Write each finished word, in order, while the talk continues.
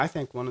I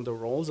think one of the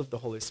roles of the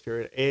Holy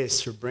Spirit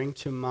is to bring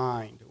to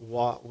mind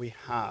what we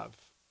have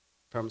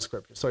from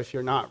Scripture. So if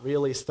you're not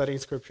really studying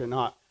Scripture,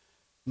 not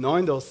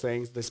knowing those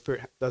things, the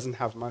Spirit doesn't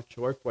have much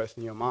to work with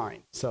in your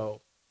mind. So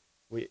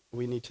we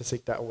need to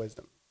seek that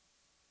wisdom.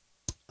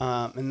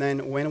 And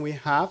then when we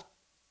have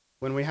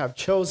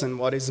chosen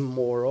what is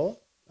moral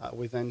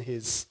within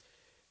His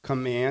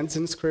commands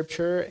in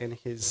Scripture and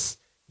His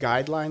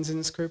guidelines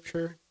in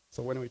Scripture,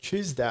 so when we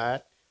choose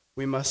that,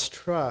 we must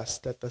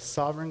trust that the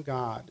sovereign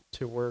God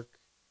to work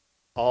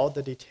all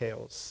the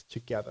details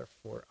together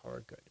for our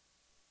good.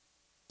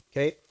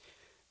 Okay?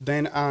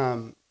 Then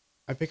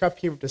I pick up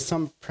here with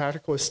some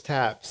practical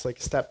steps,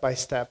 like step by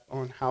step,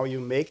 on how you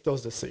make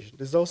those decisions.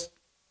 There's those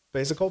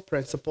basic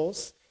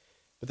principles,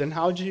 but then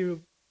how do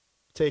you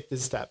take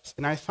these steps?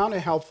 And I found it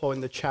helpful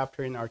in the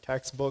chapter in our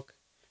textbook,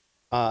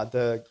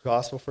 the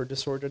Gospel for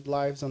Disordered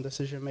Lives on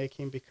Decision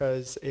Making,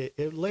 because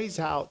it lays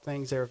out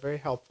things that are very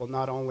helpful,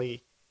 not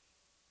only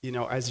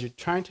as you're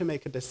trying to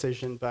make a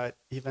decision, but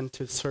even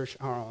to search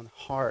our own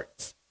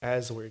hearts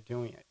as we're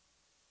doing it.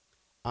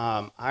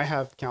 I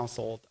have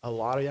counseled a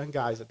lot of young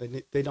guys that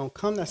they don't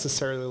come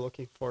necessarily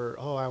looking for,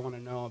 I want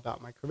to know about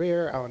my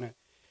career,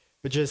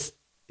 but just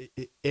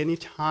any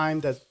time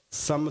that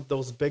some of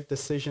those big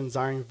decisions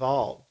are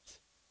involved,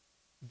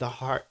 the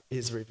heart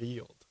is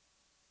revealed.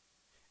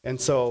 And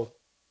so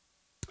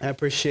I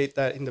appreciate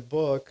that in the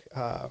book,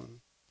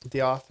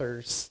 the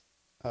authors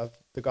of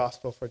the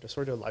Gospel for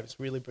Disordered Lives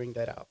really bring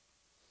that out.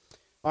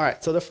 All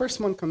right, so the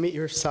first one, commit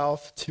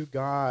yourself to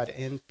God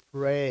and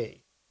pray.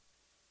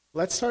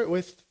 Let's start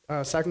with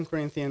 2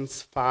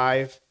 Corinthians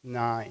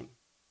 5:9.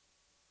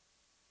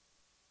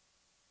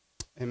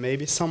 And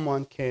maybe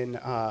someone can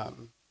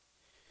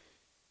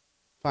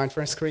find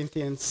 1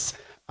 Corinthians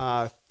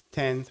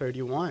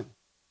 10:31.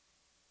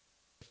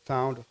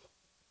 Found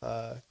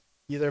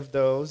either of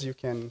those, you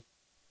can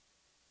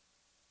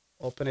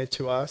open it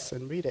to us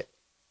and read it.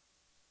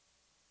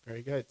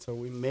 Very good. So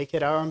we make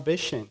it our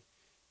ambition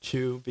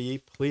to be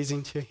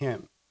pleasing to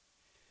Him.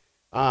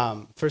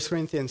 1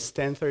 Corinthians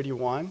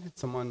 10:31.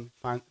 Someone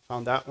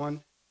found that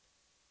one?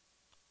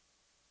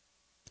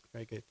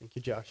 Very good. Thank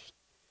you, Josh.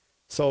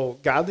 So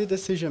godly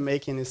decision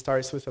making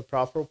starts with a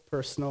proper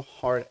personal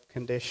heart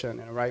condition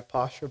and a right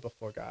posture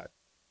before God.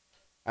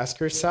 Ask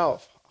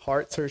yourself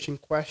heart-searching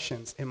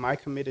questions. Am I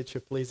committed to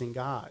pleasing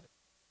God?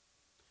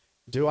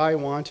 Do I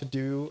want to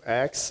do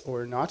X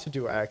or not to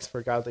do X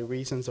for godly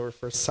reasons or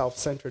for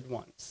self-centered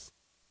ones?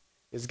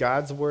 Is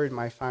God's word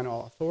my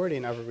final authority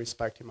in every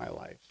respect in my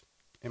life?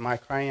 Am I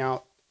crying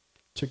out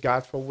to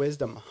God for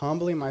wisdom,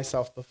 humbling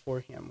myself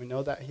before Him? We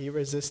know that He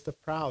resists the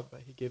proud,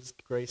 but He gives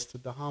grace to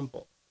the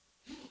humble.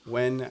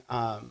 When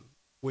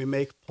we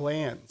make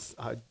plans,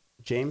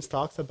 James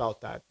talks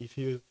about that. If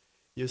you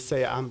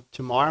say,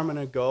 tomorrow I'm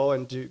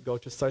going to go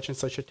to such and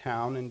such a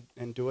town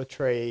and do a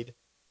trade,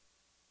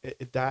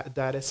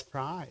 that is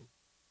pride.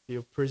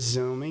 You're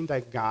presuming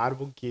that God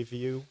will give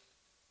you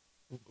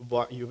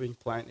what you've been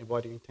planning,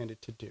 what you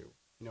intended to do.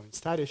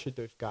 Instead you should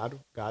do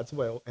God's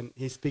will, and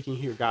he's speaking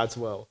here, God's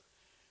will,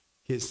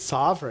 His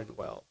sovereign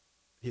will,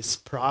 His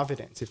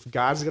providence. If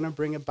God's going to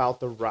bring about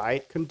the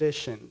right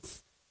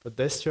conditions for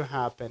this to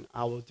happen,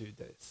 I will do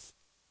this.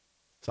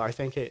 So I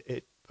think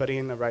it putting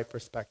in the right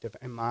perspective.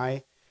 Am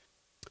I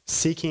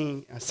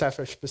seeking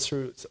selfish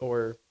pursuits,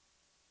 or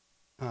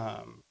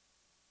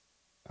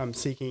I'm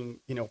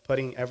seeking,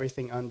 putting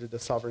everything under the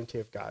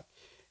sovereignty of God?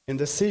 In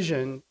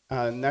decision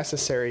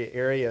necessary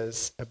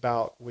areas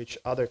about which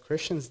other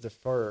Christians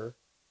differ,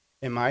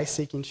 am I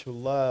seeking to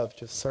love,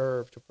 to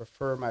serve, to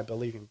prefer my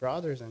believing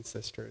brothers and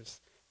sisters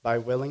by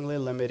willingly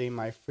limiting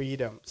my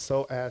freedom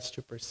so as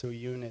to pursue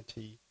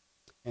unity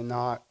and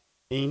not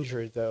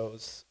injure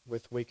those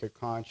with weaker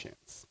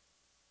conscience?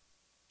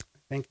 I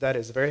think that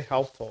is very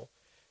helpful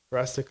for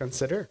us to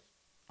consider.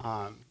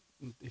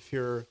 If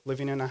you're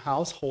living in a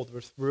household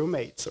with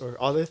roommates or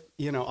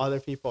other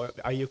people,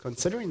 are you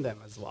considering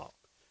them as well?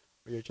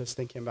 Or you're just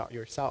thinking about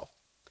yourself?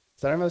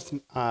 Instead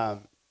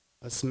of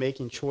us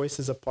making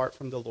choices apart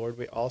from the Lord,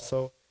 we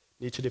also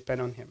need to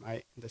depend on Him.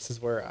 This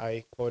is where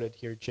I quoted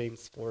here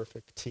James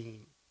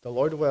 4:15. The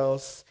Lord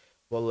will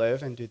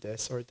live and do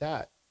this or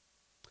that.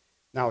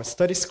 Now,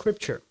 study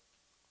Scripture.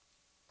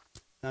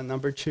 Now,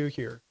 number 2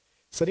 here.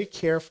 Study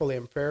carefully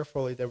and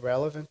prayerfully the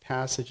relevant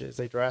passages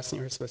addressing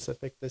your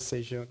specific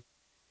decision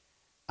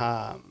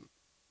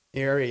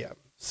area.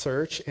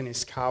 Search and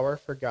scour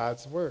for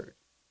God's Word.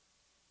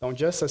 Don't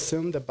just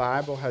assume the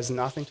Bible has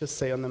nothing to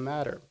say on the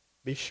matter.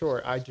 Be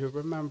sure. I do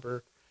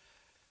remember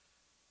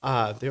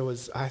there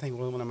was, I think,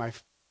 one of my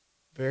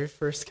very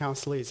first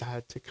counselees. I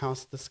had to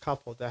counsel this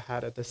couple that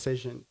had a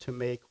decision to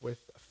make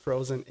with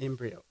frozen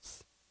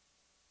embryos.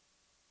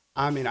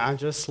 I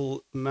just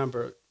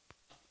remember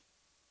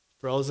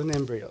frozen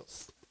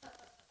embryos.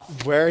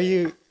 Where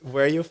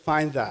you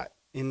find that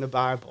in the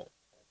Bible?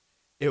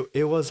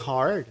 It was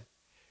hard.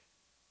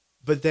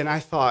 But then I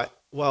thought,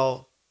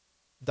 well,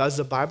 does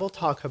the Bible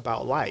talk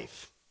about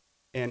life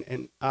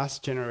and us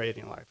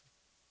generating life?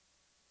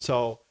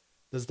 So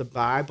does the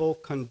Bible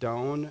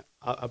condone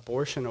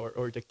abortion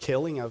or the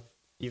killing of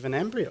even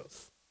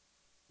embryos.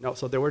 No,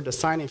 so they were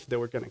deciding if they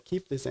were going to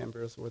keep these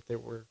embryos or if they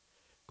were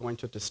going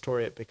to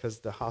destroy it because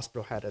the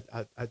hospital had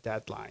a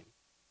deadline.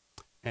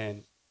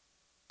 And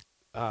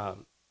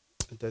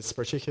this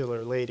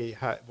particular lady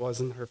was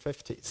in her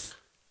 50s.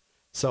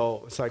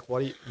 So it's like,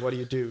 what do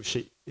you do?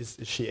 Is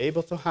she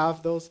able to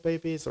have those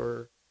babies,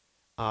 or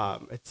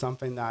it's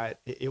something that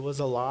it was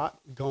a lot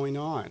going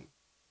on.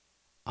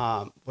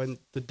 When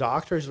the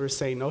doctors were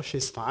saying, no,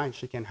 she's fine,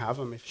 she can have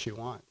them if she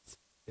wants,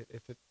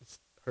 if it's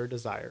her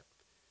desire.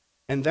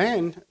 And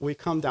then we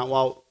come down,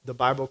 well, the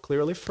Bible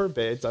clearly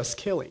forbids us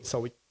killing,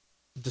 so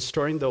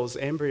destroying those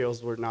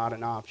embryos were not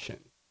an option,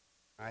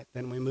 right?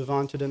 Then we move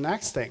on to the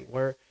next thing,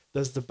 where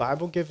does the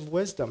Bible give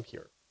wisdom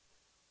here?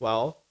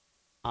 Well,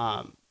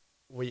 I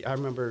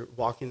remember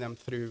walking them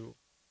through,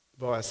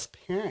 well, as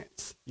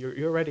parents, you're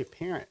already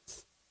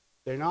parents.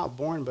 They're not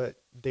born, but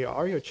they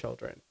are your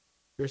children.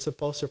 You're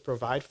supposed to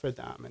provide for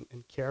them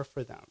and care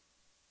for them.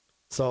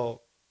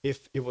 So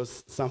if it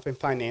was something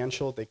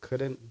financial, they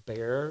couldn't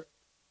bear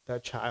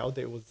that child,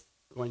 they was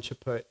going to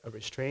put a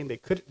restraint. They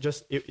could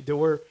just, they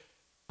were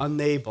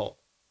unable.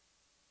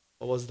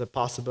 What was the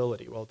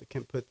possibility? Well, they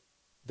can put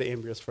the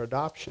embryos for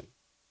adoption.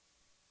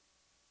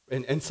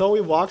 And so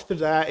we walked through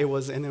that.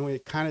 And then we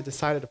kind of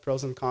decided the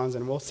pros and cons,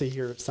 and we'll see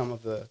here some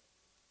of the.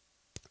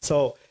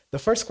 So the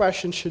first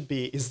question should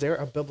be, is there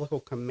a biblical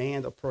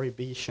command or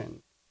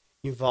prohibition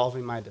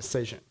involving my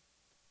decision?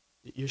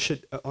 You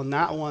should, on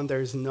that one,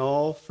 there's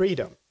no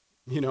freedom.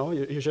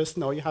 You just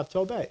know you have to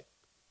obey.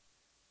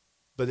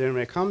 But then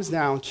when it comes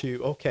down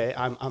to, okay,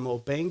 I'm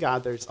obeying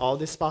God, there's all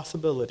these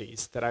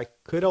possibilities that I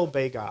could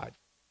obey God.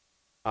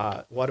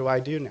 What do I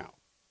do now?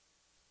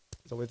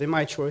 So within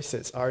my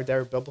choices, are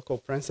there biblical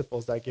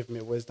principles that give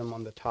me wisdom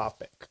on the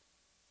topic?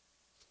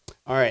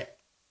 All right.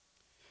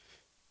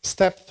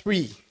 Step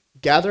 3,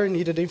 gather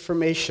needed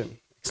information,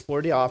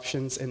 explore the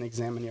options, and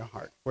examine your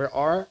heart. What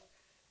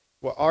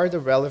are the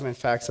relevant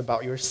facts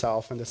about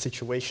yourself and the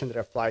situation that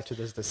apply to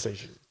this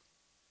decision?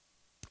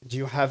 Do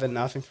you have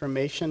enough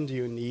information? Do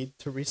you need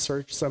to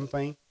research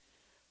something?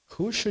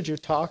 Who should you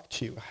talk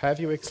to? Have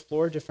you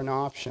explored different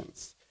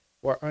options?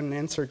 What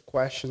unanswered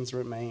questions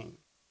remain?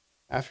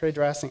 After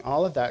addressing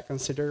all of that,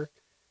 consider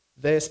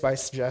this by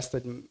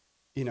suggested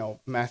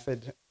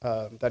method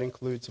that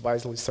includes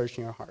wisely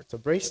searching your heart. So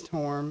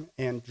brainstorm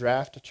and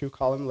draft a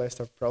 2-column list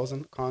of pros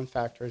and con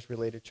factors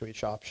related to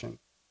each option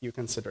you're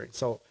considering.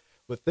 So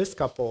with this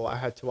couple, I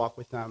had to walk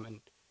with them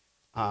and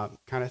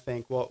kind of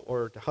think, well,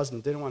 or the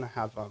husband didn't want to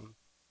have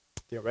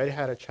they already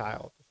had a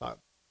child. I thought,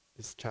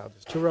 this child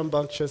is too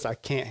rambunctious, I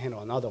can't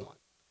handle another one.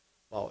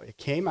 Well, it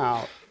came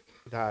out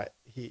that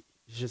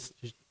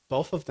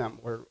both of them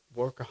were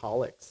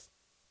workaholics,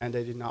 and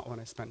they did not want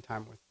to spend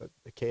time with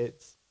the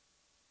kids.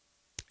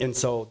 And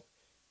so,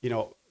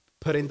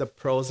 putting the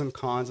pros and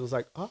cons was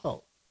like,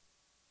 oh,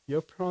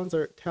 your pros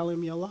are telling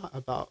me a lot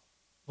about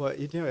what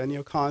you do, and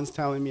your cons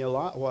telling me a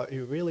lot what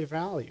you really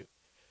value.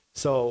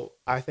 So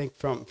I think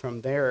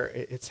from there,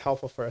 it's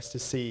helpful for us to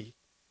see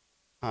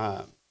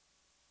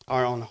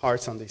our own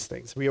hearts on these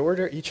things. We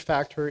order each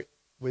factor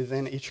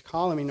within each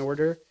column in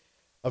order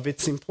of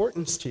its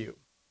importance to you.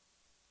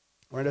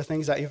 What are the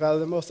things that you value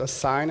the most?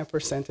 Assign a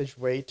percentage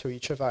weight to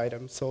each of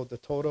items, so the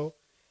total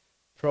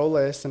pro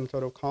list and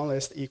total con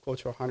list equal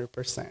to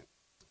 100%.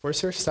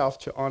 Force yourself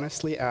to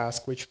honestly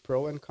ask which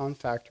pro and con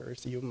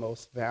factors you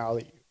most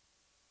value.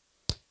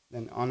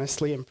 Then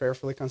honestly and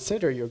prayerfully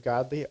consider your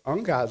godly,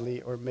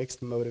 ungodly, or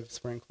mixed motives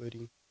for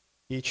including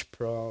each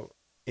pro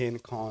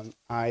and con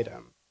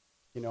item.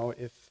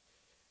 If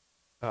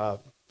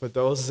for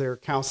those that are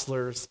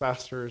counselors,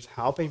 pastors,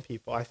 helping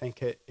people, I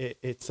think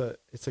it's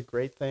a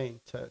great thing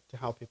to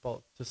help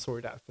people to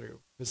sort that through,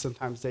 because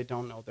sometimes they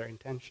don't know their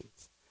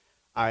intentions.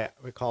 I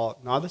recall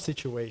another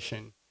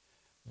situation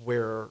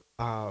where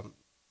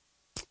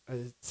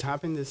it's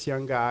happened. This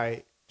young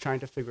guy trying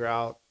to figure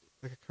out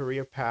like a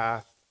career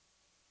path,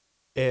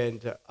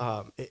 and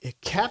it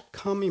kept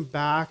coming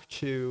back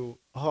to,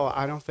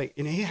 I don't think,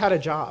 and he had a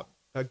job,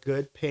 a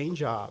good paying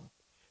job,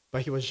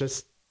 but he was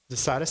just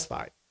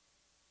dissatisfied.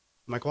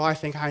 I'm like, well, I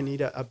think I need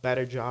a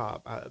better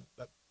job,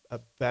 a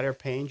better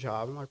paying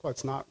job. I'm like, well,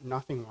 it's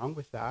nothing wrong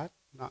with that.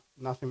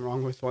 Nothing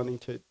wrong with wanting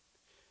to.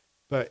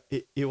 But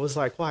it was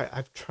like, well,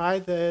 I've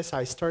tried this.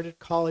 I started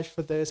college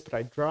for this, but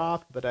I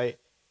dropped. And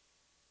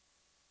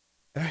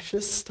I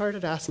just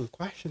started asking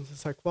questions.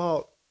 It's like,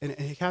 well, and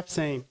he kept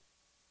saying,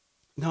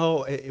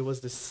 no, it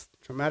was this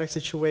traumatic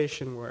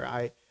situation where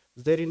I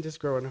was dating this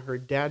girl, and her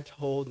dad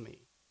told me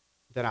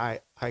that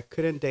I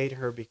couldn't date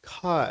her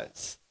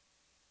because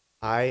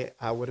I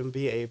wouldn't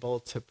be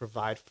able to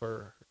provide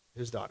for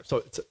his daughter. So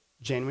it's a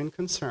genuine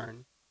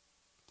concern.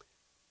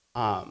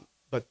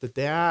 But the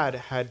dad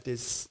had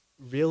this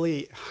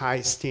really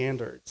high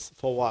standards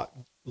for what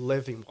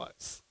living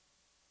was.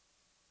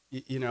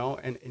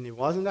 And it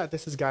wasn't that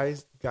this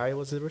guy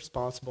was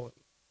irresponsible.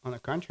 On the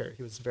contrary,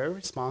 he was very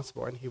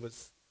responsible, and he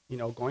was,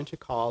 going to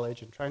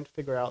college and trying to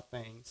figure out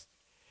things.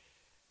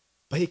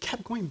 But he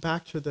kept going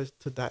back to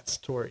that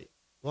story.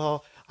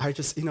 Well, I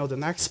just, the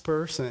next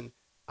person,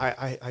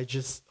 I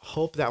just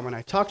hope that when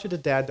I talk to the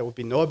dad, there will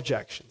be no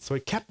objection. So he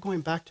kept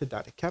going back to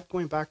that. He kept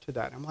going back to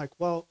that. I'm like,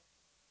 well,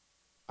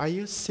 are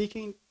you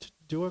seeking to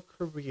do a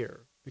career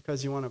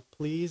because you want to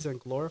please and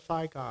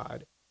glorify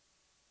God,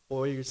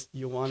 or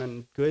you want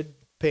a good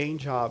paying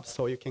job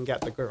so you can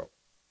get the girl?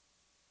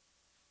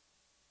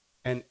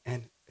 And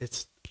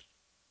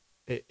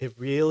it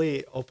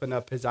really opened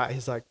up his eyes.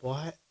 He's like,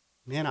 what?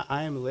 Man,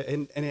 I am,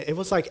 and it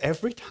was like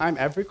every time,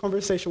 every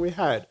conversation we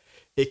had,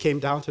 it came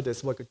down to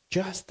this. Look,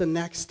 just the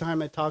next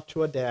time I talk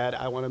to a dad,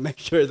 I want to make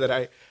sure that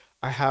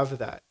I have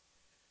that.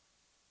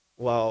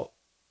 Well,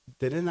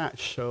 didn't that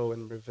show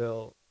and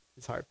reveal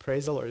his heart?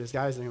 Praise the Lord. This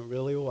guy's doing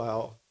really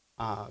well.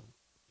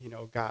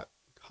 Got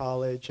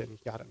college and he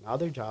got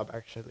another job,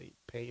 actually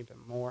paying even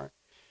more.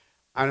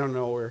 I don't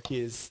know where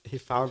he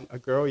found a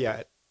girl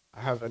yet.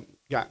 I haven't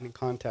gotten in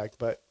contact,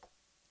 but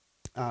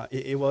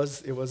it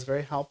was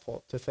very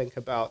helpful to think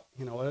about,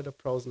 what are the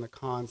pros and the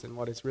cons and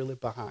what is really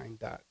behind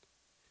that.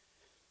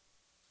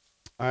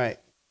 All right.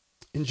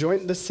 In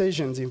joint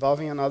decisions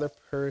involving another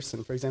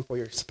person, for example,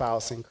 your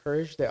spouse,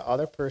 encourage the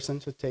other person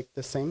to take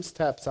the same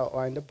steps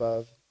outlined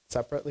above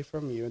separately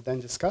from you, and then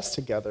discuss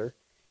together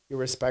your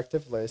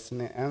respective lists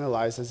and then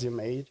analyze as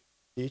you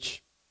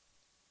each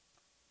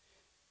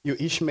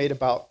made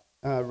about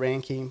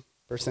ranking,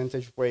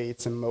 percentage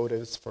weights, and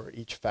motives for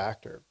each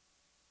factor.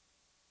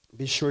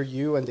 Be sure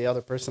you and the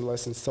other person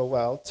listen so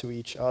well to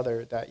each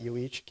other that you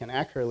each can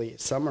accurately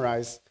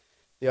summarize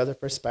the other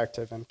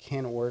perspective and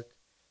can work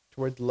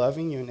toward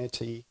loving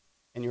unity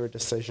in your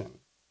decision.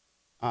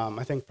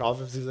 I think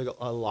Proverbs is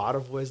a lot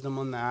of wisdom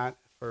on that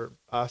for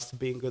us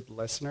being good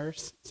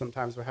listeners.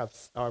 Sometimes we have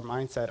our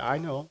mindset, I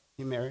know,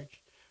 in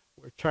marriage,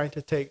 we're trying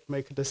to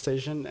make a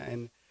decision,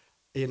 and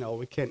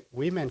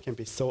we men can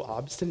be so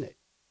obstinate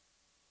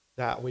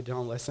that we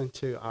don't listen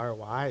to our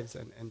wives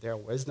and their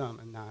wisdom,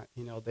 and that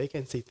they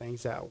can see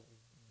things that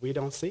we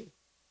don't see.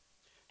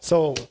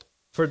 So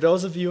for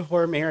those of you who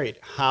are married,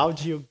 how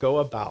do you go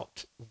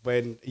about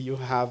when you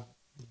have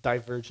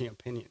diverging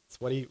opinions?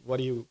 What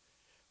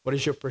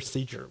is your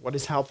procedure? What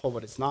is helpful?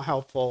 What is not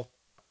helpful?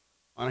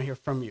 I want to hear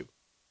from you.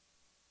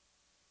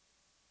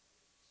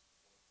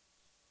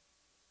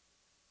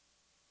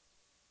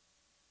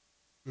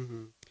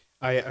 Mm-hmm.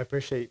 I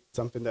appreciate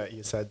something that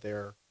you said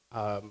there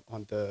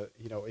on the,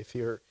 if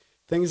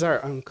things are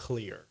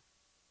unclear,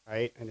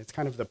 right? And it's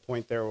kind of the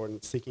point there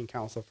when seeking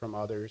counsel from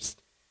others.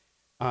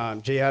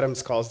 Jay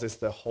Adams calls this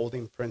the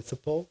holding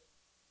principle.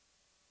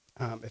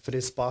 If it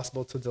is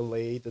possible to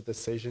delay the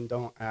decision,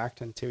 don't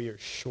act until you're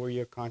sure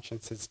your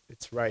conscience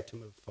it's right to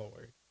move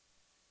forward.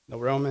 Now,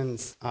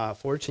 Romans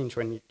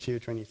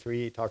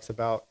 14:22-23 talks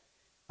about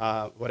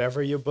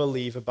whatever you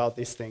believe about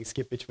these things,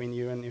 keep between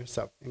you and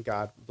yourself and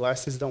God.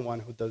 Blessed is the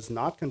one who does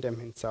not condemn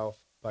himself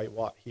by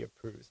what he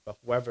approves, but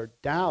whoever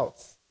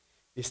doubts,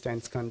 he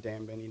stands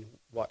condemned in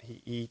what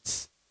he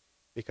eats,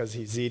 because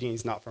his eating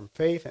is not from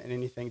faith, and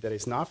anything that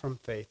is not from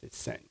faith is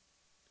sin.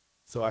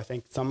 So I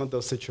think some of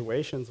those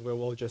situations where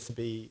we'll just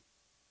be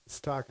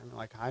stuck, and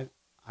like, I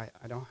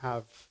don't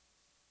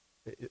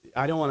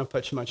want to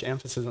put too much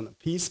emphasis on the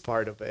peace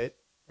part of it,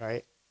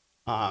 right?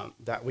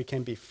 That we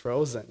can be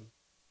frozen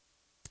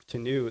to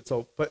new.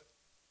 So put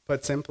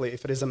simply,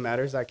 if it is a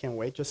matters that can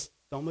wait, just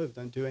don't move,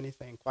 don't do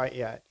anything quite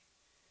yet.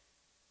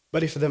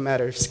 But if the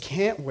matters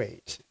can't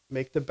wait,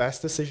 make the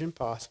best decision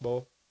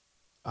possible,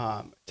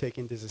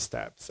 taking these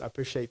steps. I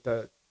appreciate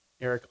that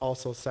Eric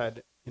also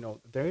said,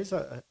 there is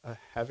a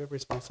heavy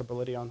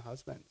responsibility on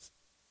husbands,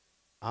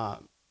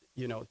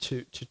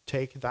 to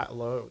take that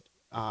load.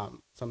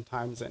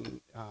 Sometimes,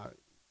 and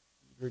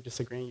you're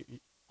disagreeing,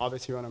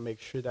 obviously you want to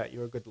make sure that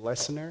you're a good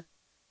listener,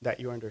 that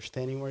you're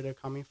understanding where they're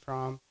coming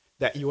from,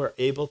 that you are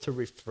able to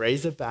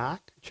rephrase it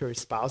back to your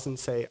spouse and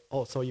say,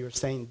 oh, so you're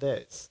saying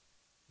this.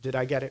 Did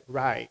I get it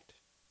right?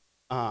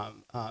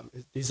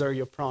 These are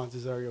your pros,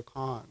 these are your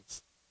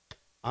cons.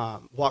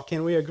 What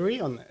can we agree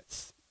on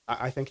this?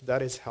 I think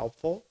that is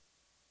helpful.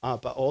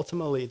 But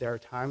ultimately, there are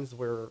times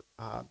where,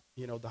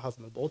 the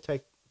husband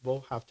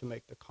will have to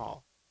make the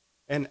call.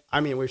 And I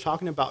mean, we're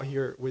talking about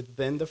here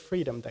within the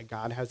freedom that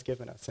God has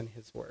given us in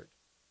his word.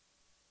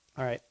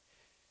 All right.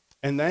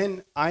 And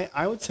then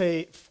I would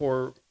say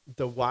for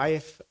the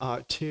wife,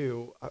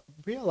 too,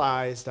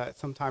 realize that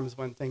sometimes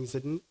when things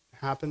didn't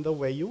happen the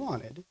way you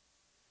wanted,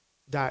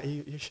 that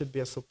you should be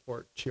a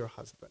support to your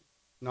husband,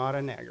 not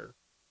a nagger.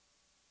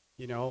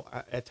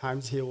 At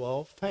times he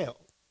will fail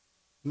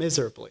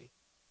miserably.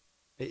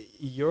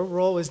 Your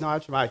role is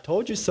not, I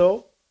told you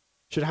so,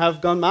 should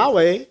have gone my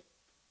way.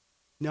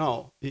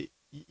 No,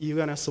 you're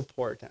going to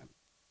support him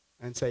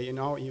and say,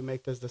 you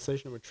make this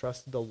decision, we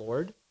trust the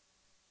Lord,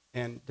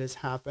 and this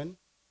happened,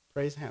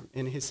 praise him.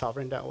 In his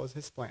sovereign, that was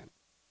his plan.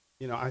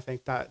 I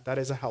think that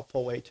is a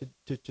helpful way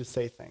to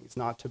say things,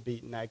 not to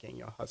be nagging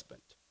your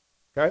husband.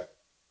 Okay?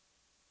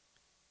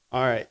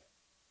 All right.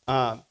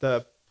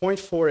 The point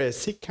 4 is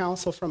seek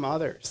counsel from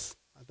others.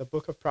 The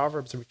book of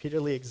Proverbs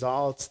repeatedly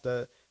exalts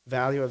the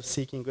value of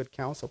seeking good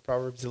counsel.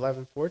 Proverbs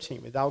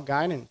 11:14. Without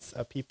guidance,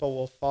 a people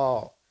will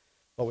fall,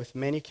 but with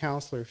many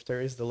counselors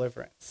there is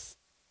deliverance.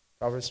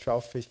 Proverbs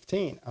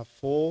 12:15. A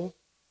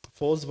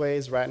fool's way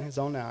is right in his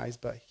own eyes,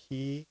 but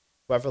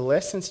whoever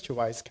listens to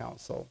wise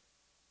counsel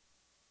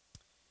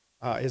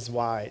is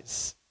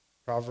wise.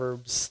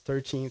 Proverbs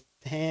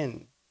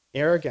 13:10.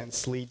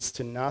 Arrogance leads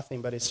to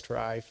nothing but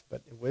strife,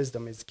 but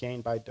wisdom is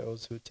gained by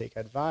those who take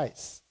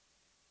advice.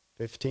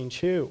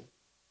 15:2.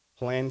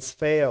 Plans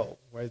fail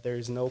where there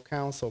is no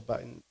counsel,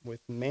 but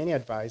with many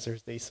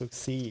advisors they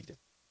succeed.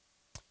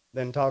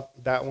 Then talk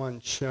that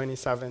one,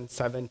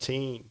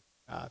 27:17,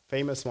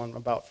 famous one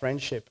about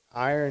friendship.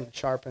 Iron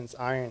sharpens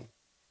iron,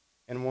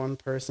 and one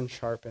person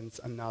sharpens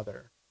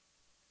another.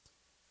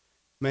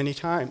 Many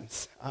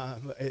times,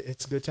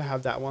 it's good to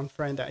have that one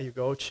friend that you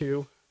go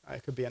to.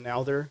 It could be an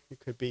elder, it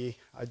could be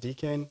a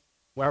deacon,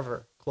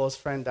 whoever, close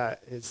friend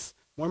that is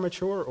more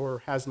mature or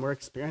has more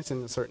experience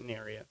in a certain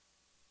area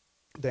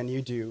than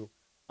you do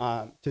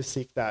to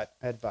seek that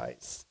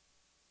advice.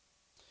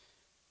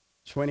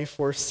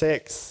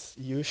 24:6,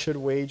 you should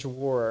wage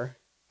war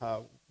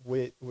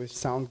with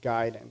sound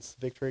guidance.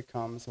 Victory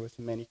comes with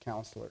many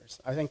counselors.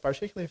 I think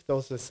particularly if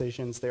those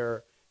decisions,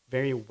 they're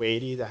very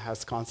weighty, that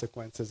has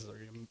consequences, or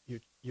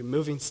you're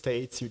moving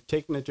states, you're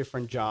taking a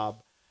different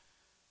job,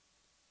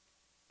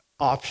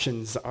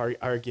 options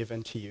are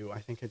given to you.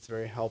 I think it's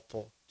very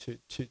helpful to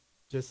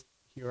just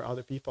hear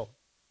other people.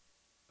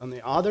 On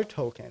the other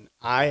token,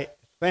 I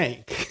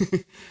think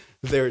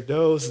there are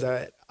those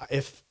that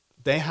if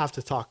they have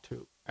to talk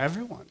to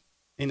everyone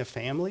in a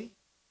family,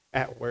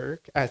 at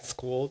work, at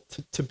school,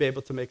 to be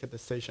able to make a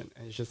decision,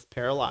 and it's just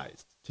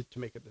paralyzed to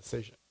make a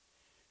decision.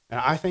 And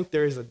I think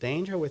there is a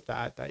danger with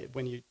that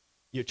when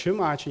you're too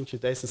much into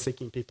this and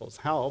seeking people's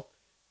help,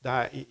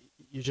 that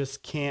you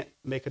just can't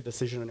make a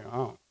decision on your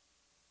own.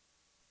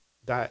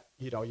 That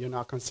you're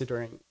not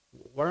considering,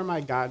 what are my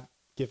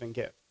God-given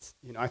gifts?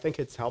 I think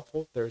it's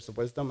helpful. There's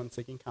wisdom in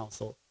seeking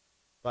counsel,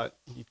 but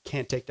you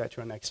can't take that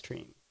to an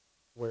extreme,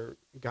 where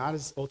God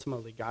is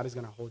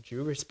going to hold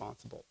you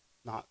responsible,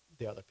 not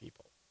the other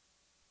people.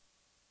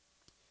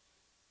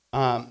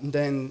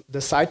 Then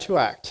decide to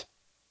act.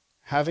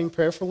 Having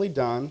prayerfully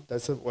done,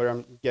 that's what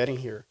I'm getting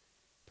here,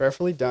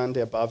 prayerfully done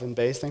the above and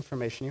based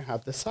information you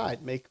have,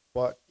 decide. Make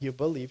what you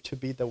believe to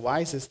be the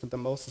wisest and the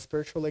most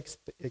spiritual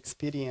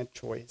expedient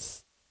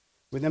choice.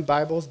 Within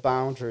Bible's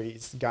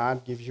boundaries,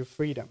 God gives you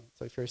freedom.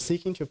 So if you're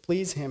seeking to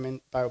please him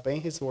and by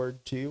obeying his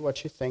word, do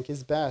what you think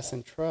is best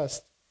and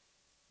trust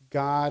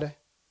God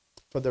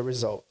for the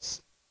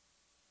results.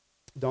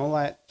 Don't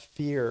let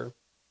fear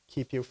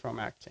keep you from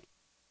acting.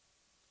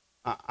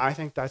 I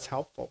think that's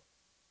helpful.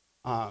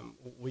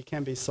 We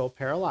can be so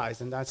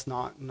paralyzed, and that's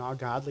not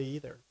godly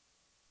either.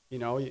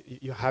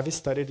 You have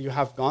studied, you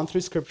have gone through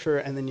Scripture,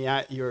 and then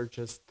yet you're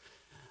just,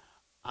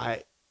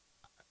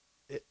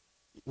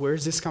 where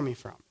is this coming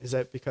from? Is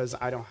it because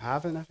I don't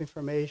have enough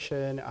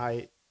information?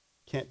 I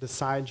can't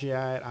decide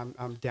yet.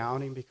 I'm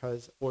doubting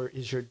or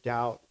is your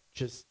doubt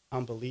just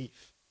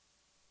unbelief,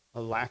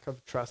 a lack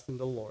of trust in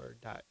the Lord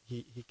that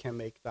he can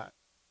make that,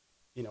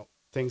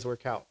 things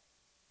work out.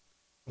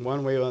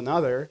 One way or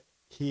another,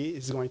 he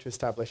is going to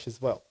establish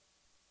his will.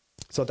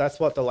 So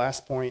that's what the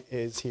last point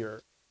is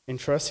here.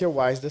 Entrust your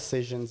wise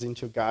decisions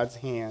into God's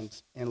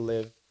hands and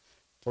live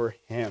for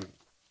him.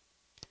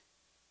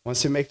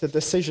 Once you make the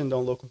decision,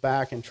 don't look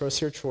back and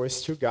trust your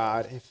choice to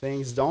God. If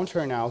things don't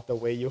turn out the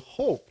way you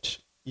hoped,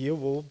 you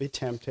will be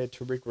tempted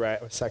to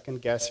regret or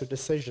second guess your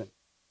decision.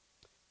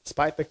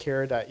 Despite the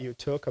care that you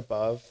took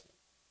above,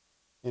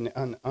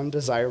 an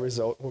undesired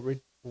result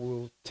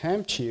will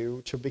tempt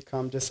you to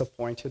become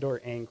disappointed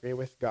or angry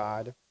with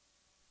God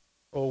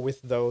or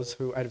with those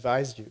who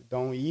advised you.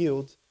 Don't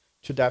yield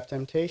to that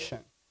temptation.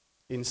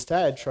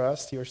 Instead,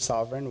 trust your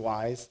sovereign,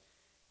 wise,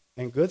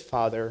 and good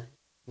Father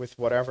with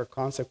whatever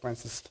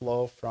consequences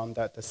flow from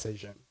that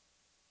decision.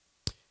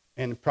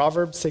 In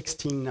Proverbs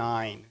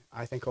 16:9,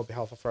 I think it'll be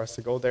helpful for us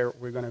to go there.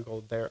 We're going to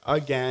go there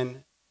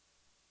again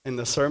in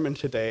the sermon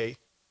today.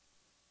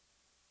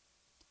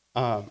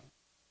 But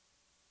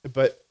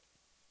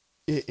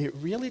it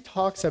really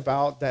talks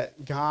about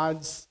that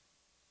God's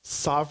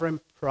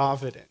sovereign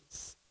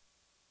providence,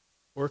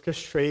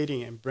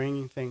 orchestrating and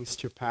bringing things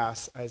to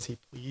pass as he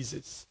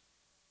pleases.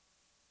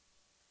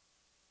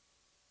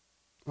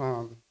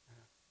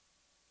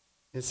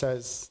 It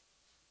says,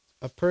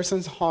 a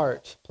person's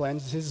heart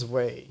plans his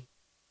way,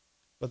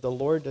 but the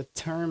Lord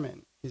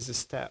determines his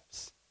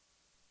steps.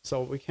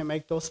 So we can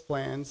make those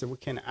plans and we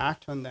can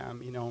act on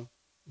them,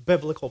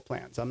 biblical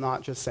plans. I'm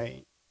not just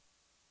saying,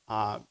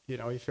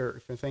 if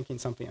you're thinking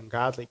something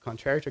ungodly,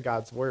 contrary to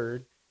God's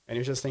word, and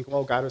you just think,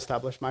 well, God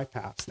established my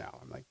paths now.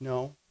 I'm like,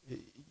 no,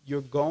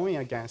 you're going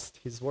against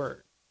his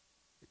word.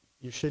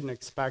 You shouldn't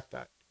expect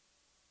that.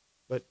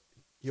 But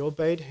you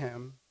obeyed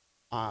him,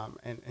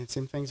 and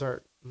some things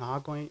are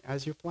not going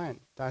as you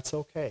planned. That's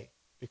okay,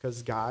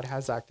 because God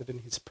has acted in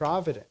his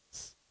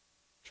providence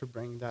to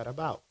bring that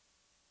about.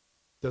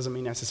 Doesn't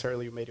mean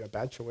necessarily you made a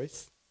bad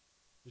choice.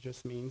 It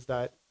just means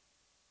that,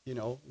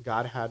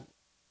 God had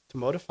to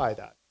modify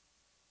that.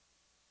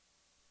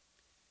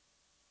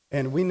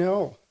 And we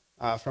know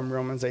from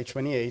Romans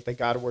 8:28 that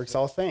God works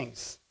all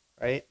things,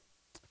 right,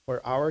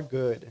 for our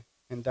good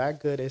and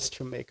that good is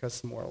to make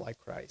us more like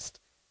Christ.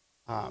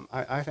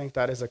 I think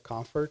that is a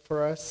comfort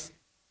for us.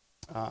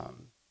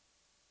 Um,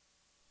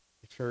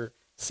 if you're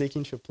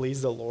seeking to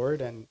please the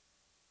Lord and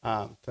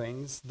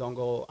things don't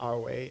go our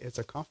way, it's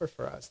a comfort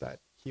for us that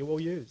He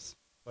will use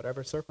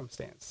whatever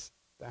circumstance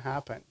that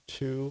happen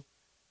to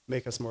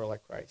make us more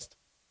like Christ.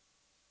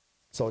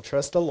 So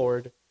trust the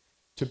Lord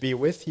to be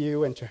with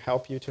you and to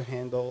help you to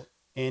handle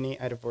any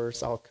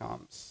adverse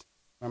outcomes.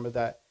 Remember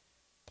that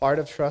part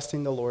of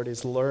trusting the Lord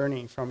is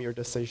learning from your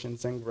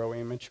decisions and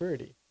growing in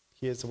maturity.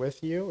 He is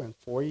with you and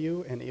for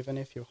you, and even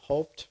if you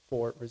hoped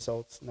for,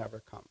 results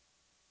never come.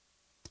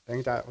 I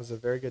think that was a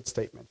very good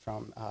statement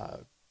from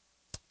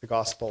the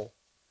gospel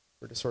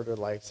for disordered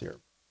lives here.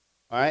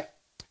 All right,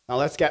 now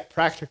let's get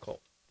practical.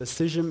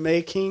 Decision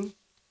making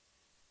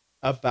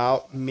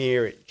about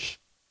marriage.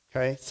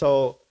 Okay,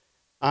 so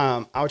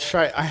I'll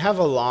try. I have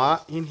a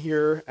lot in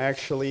here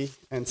actually,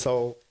 and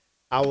so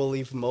I will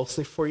leave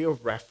mostly for your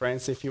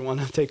reference if you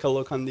want to take a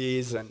look on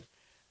these. And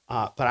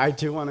but I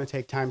do want to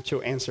take time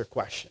to answer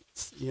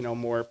questions.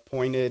 More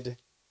pointed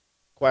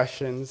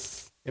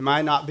questions. It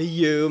might not be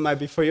you, it might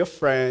be for your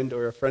friend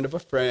or a friend of a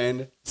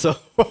friend. So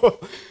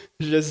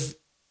just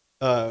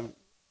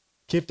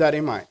keep that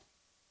in mind.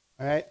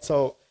 All right.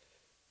 So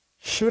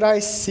should I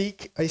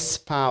seek a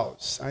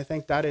spouse? I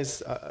think that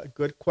is a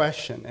good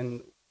question.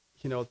 And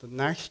the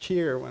next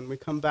year when we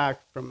come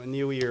back from a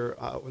new year,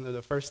 one of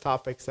the first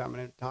topics that I'm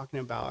going to be talking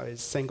about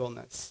is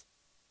singleness.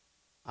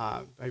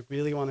 I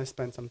really want to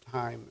spend some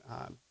time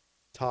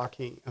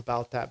talking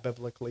about that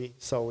biblically.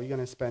 So we're going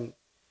to spend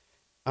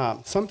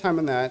some time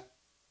on that.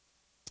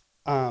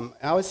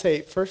 I would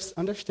say first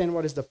understand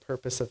what is the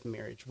purpose of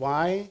marriage.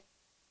 Why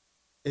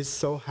is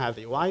so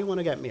heavy? Why you want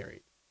to get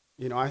married?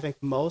 I think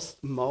most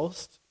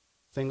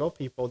single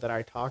people that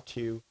I talk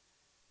to,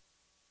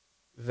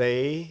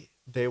 they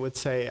would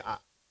say,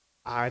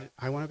 I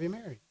want to be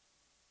married,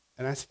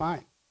 and that's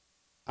fine.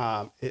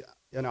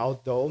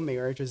 Although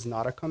marriage is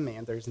not a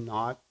command, there's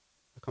not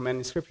a command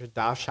in Scripture,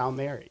 thou shalt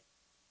marry.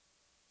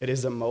 It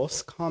is the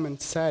most common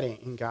setting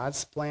in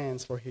God's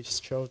plans for His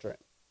children.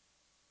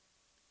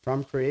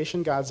 From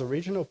creation, God's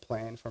original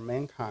plan for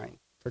mankind,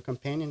 for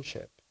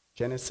companionship,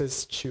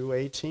 Genesis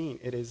 2:18,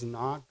 it is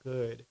not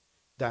good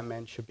that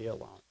men should be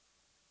alone.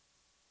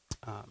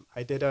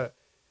 I did a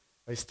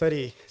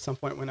study at some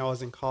point when I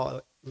was in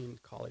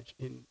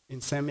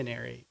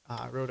seminary.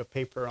 I wrote a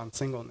paper on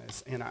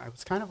singleness, and I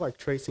was kind of like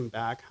tracing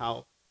back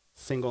how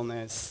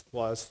singleness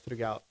was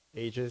throughout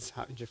ages,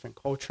 how different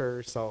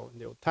cultures. So in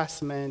the Old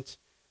Testament,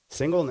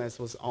 singleness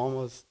was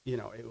almost,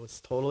 it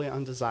was totally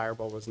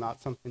undesirable. It was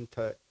not something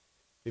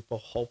people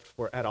hoped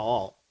for at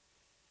all.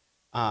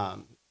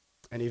 And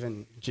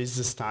even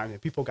Jesus' time,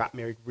 people got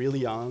married really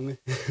young.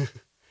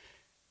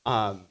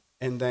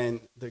 And then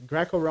the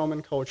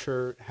Greco-Roman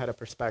culture had a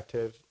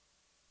perspective.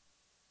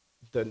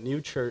 The new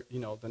church,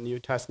 the New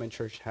Testament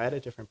church had a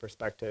different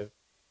perspective.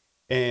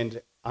 And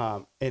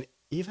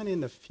even in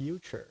the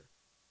future,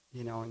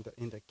 in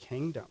the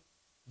kingdom,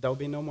 there'll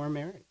be no more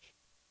marriage.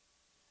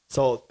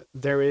 So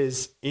there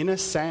is, in a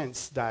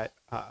sense, that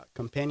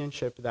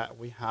companionship that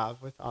we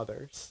have with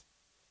others,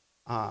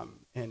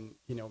 and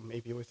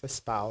maybe with a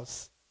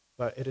spouse,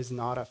 but it is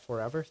not a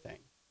forever thing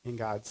in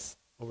God's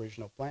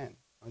original plan.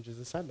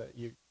 Jesus said that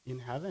in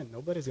heaven,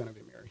 nobody's going to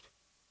be married.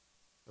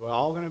 We're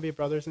all going to be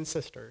brothers and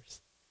sisters.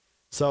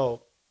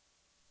 So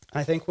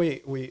I think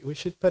we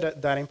should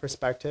put that in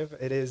perspective.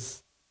 It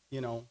is,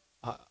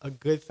 a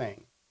good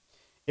thing.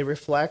 It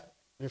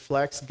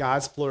reflects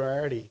God's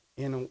plurality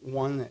in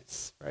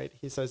oneness, right?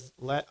 He says,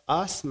 let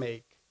us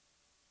make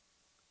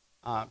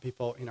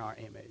people in our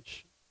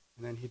image.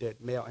 And then he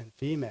did male and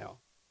female.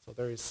 So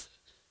there is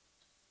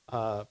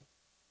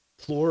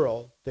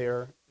plural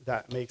there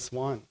that makes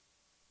one.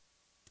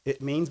 It's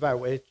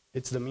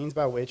the means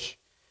by which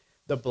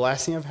the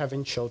blessing of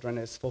having children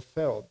is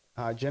fulfilled.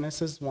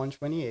 Genesis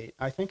 1:28.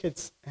 I think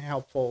it's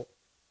helpful.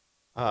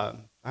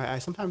 I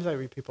sometimes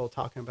read people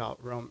talking about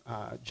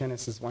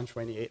Genesis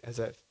 1:28 as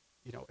if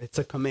it's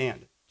a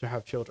command to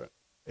have children.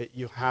 If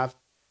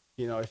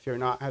you're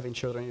not having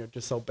children, you're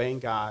disobeying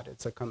God.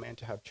 It's a command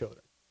to have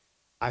children.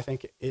 I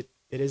think it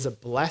is a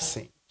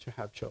blessing to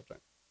have children.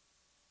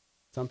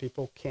 Some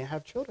people can't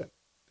have children.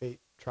 They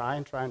try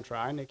and try and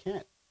try, and they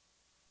can't.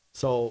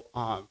 So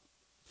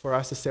for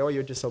us to say,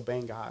 you're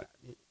disobeying God,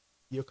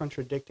 you're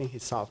contradicting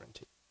His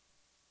sovereignty.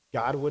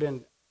 God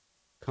wouldn't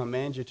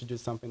command you to do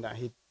something that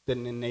He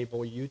didn't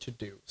enable you to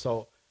do.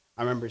 So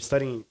I remember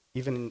studying,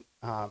 even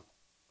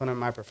one of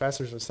my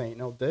professors was saying,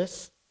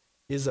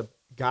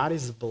 God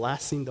is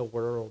blessing the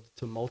world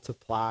to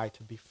multiply,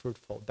 to be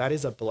fruitful. That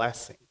is a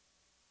blessing.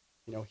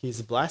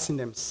 He's blessing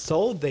them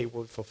so they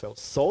would fulfill,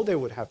 so they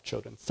would have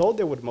children, so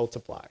they would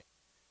multiply.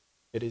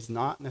 It is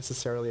not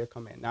necessarily a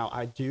command. Now,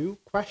 I do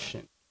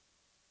question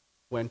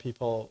when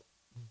people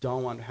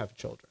don't want to have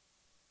children,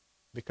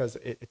 because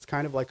it's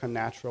kind of like a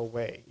natural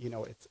way.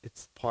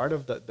 It's part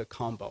of the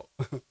combo.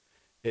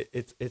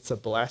 It's a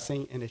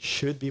blessing, and it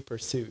should be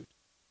pursued.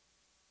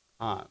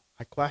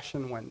 I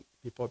question when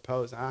people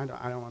oppose, I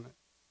don't want to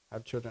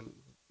have children.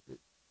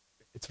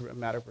 it's a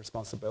matter of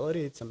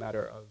responsibility. It's a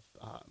matter of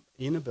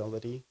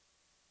inability.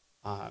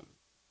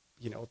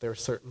 There are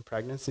certain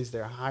pregnancies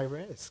that are high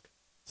risk.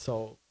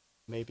 So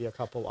maybe a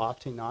couple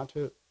opting not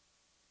to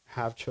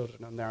have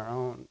children on their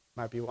own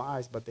might be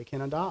wise, but they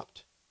can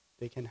adopt.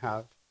 They can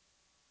have.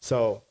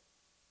 So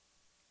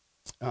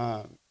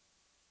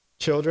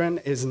children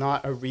is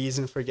not a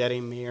reason for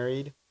getting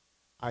married.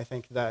 I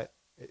think that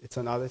it's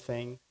another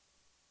thing.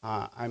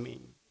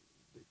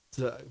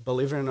 The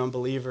believer and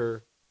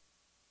unbeliever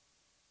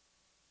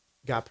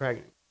got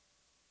pregnant.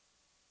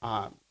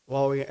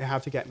 We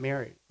have to get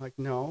married. Like,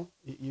 no,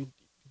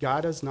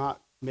 God does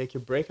not make you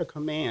break a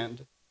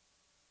command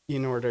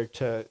in order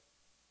to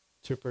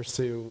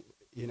pursue,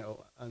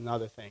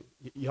 another thing.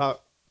 You have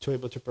to be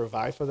able to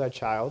provide for that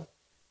child.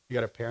 You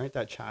got to parent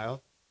that child,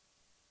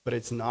 but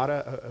it's not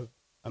a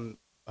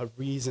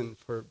reason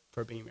for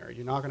being married.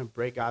 You're not going to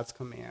break God's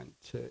command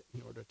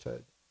in order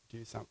to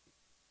do something.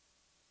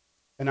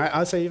 And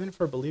I'll say even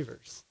for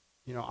believers,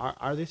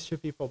 are these two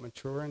people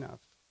mature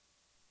enough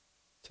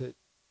to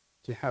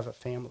have a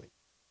family?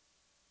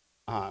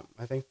 I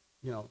think,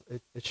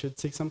 it should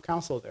seek some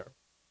counsel there.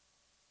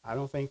 I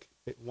don't think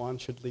one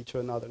should lead to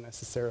another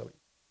necessarily.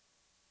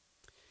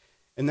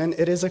 And then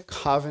it is a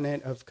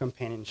covenant of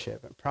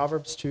companionship. And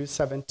Proverbs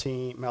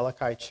 2:17,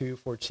 Malachi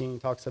 2:14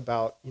 talks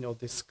about,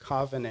 this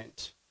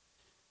covenant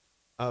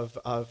of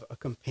a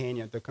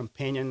companion, the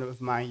companion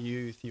of my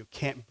youth. You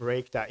can't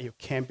break that. You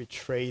can't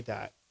betray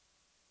that.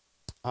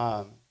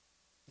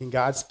 In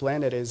God's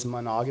plan, it is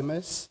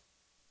monogamous.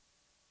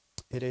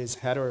 It is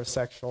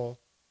heterosexual.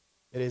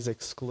 It is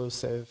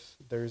exclusive.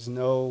 There's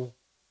no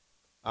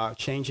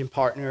changing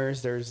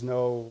partners. There's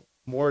no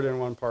more than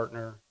one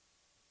partner.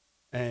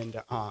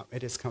 And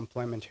it is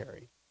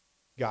complementary.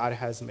 God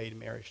has made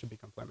marriage to be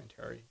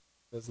complementary.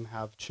 It doesn't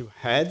have two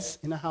heads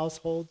in a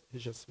household.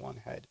 It's just one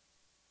head.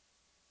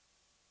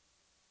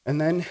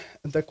 And then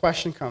the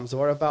question comes,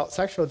 what about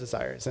sexual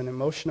desires and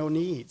emotional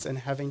needs and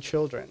having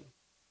children?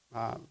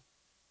 I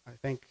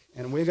think,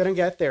 and we're going to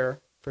get there,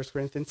 1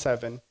 Corinthians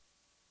 7.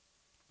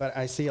 But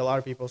I see a lot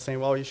of people saying,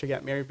 well, you should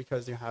get married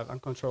because you have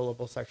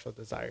uncontrollable sexual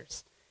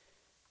desires.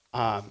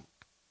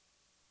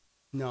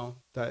 No,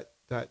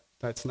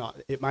 that's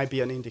not. It might be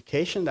an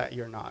indication that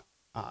you're not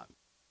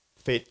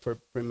fit for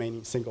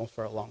remaining single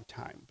for a long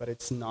time, but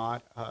it's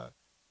not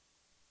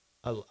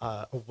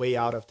a way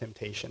out of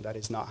temptation. That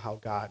is not how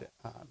God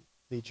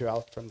leads you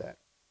out from that.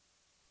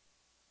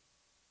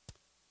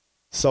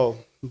 So,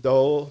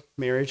 though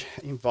marriage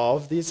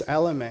involves these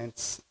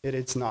elements, it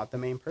is not the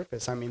main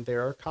purpose.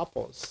 There are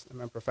couples.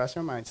 A professor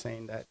of mine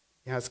saying that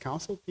he has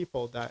counseled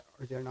people that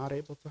they're not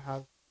able to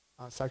have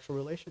sexual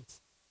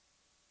relations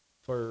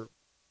for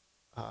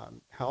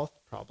health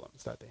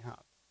problems that they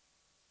have.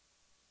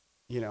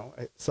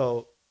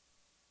 So,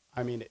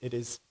 it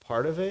is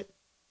part of it,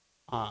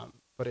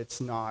 but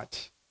it's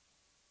not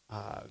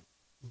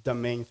the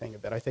main thing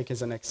of it. I think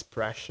it's an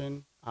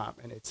expression,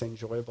 and it's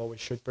enjoyable. We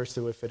should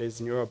pursue. If it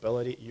is in your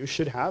ability, you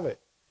should have it.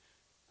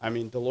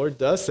 The Lord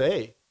does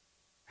say,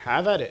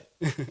 have at it.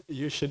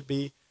 You should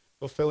be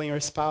fulfilling your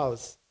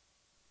spouse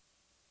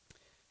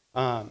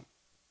and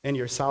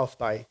yourself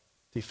by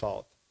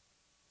default.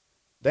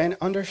 Then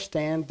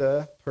understand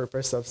the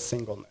purpose of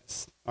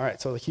singleness. All right,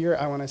 so here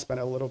I want to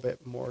spend a little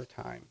bit more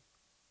time.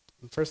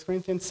 In 1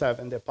 Corinthians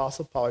 7, the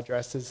Apostle Paul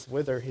addresses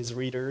whether his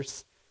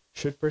readers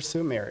should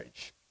pursue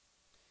marriage.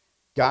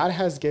 God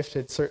has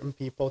gifted certain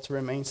people to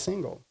remain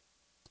single.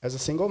 As a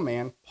single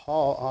man,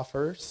 Paul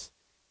offers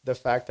the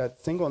fact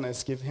that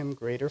singleness gives him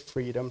greater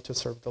freedom to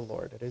serve the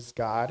Lord. It is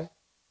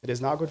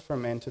not good for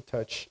men to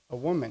touch a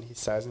woman, he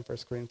says in 1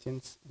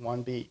 Corinthians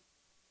 1b.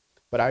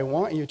 But I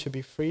want you to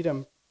be free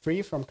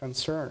from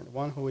concern.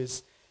 One who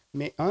is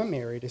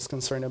unmarried is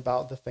concerned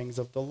about the things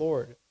of the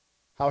Lord,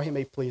 how he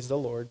may please the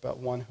Lord, but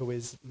one who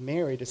is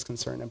married is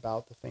concerned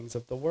about the things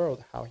of the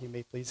world, how he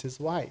may please his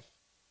wife.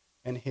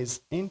 And his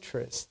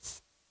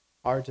interests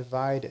are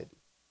divided.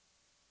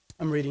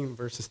 I'm reading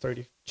verses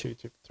 32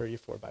 to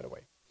 34, by the way.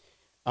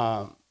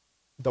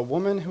 The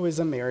woman who is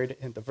unmarried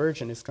and the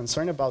virgin is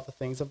concerned about the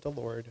things of the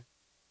Lord,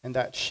 and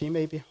that she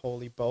may be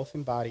holy both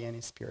in body and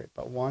in spirit.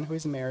 But one who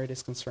is married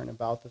is concerned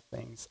about the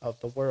things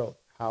of the world,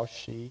 how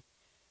she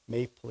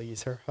may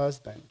please her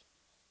husband.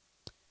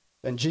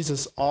 Then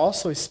Jesus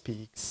also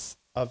speaks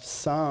of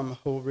some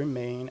who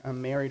remain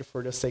unmarried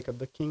for the sake of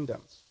the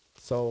kingdom.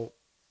 So,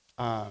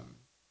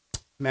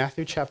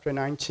 Matthew chapter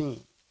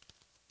 19.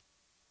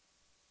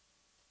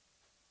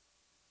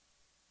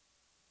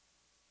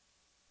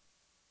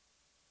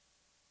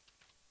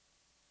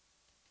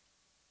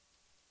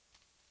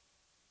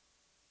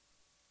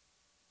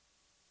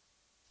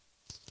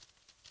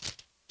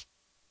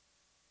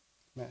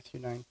 Matthew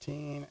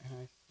 19,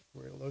 and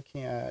we're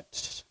looking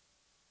at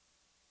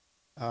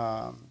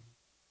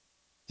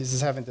Jesus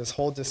is having this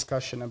whole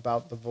discussion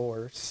about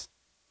divorce.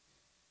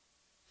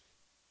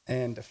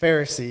 And the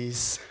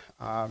Pharisees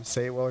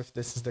say, well, if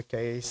this is the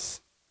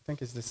case, I think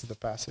this is the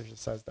passage that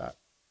says that.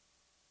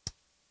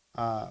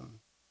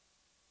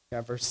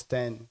 Verse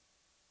 10,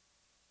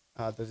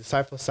 the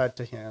disciples said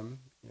to him,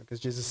 Because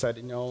Jesus said,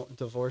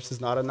 divorce is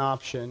not an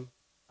option.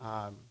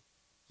 Um,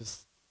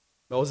 just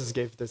Moses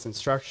gave this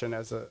instruction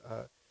as an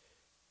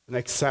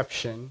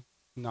exception,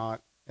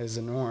 not as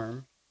a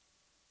norm.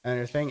 And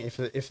the thing, if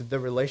the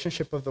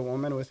relationship of the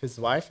woman with his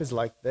wife is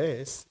like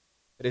this,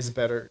 it is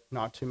better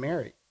not to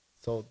marry.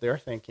 So they're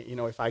thinking,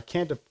 if I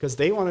can't, because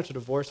they wanted to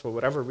divorce for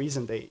whatever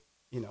reason they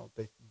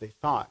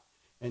thought,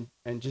 and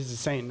Jesus is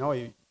saying, no,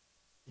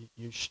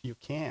 you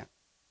can't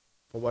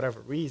for whatever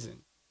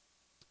reason.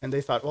 And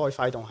they thought, well, if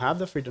I don't have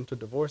the freedom to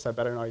divorce, I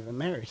better not even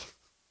marry.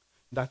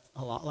 That's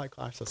a lot like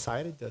our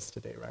society does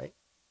today, right?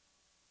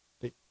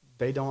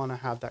 They don't want to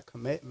have that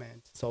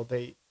commitment, so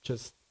they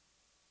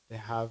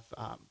have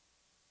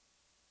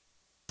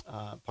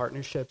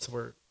partnerships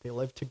where they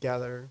live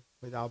together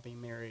without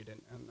being married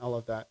and all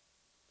of that.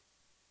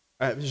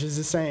 Jesus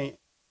is saying,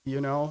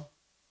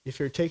 if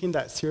you're taking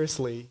that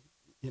seriously,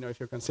 if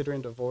you're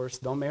considering divorce,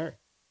 don't marry,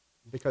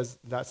 because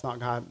that's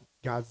not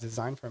God's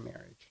design for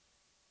marriage.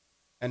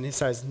 And he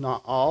says,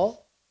 not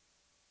all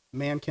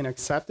man can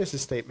accept this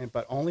statement,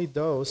 but only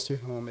those to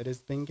whom it is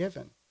being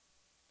given.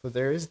 So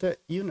there is the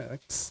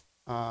eunuchs,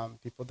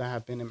 people that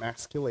have been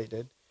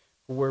emasculated,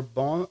 who were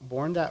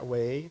born that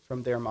way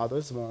from their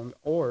mother's womb,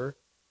 or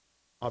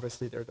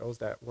obviously there are those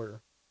that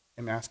were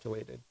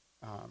emasculated.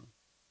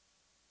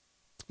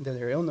 Then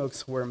there are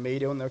eunuchs who were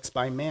made eunuchs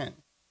by men.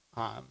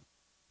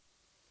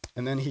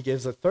 And then he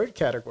gives a third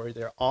category.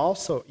 There are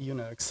also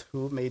eunuchs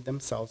who made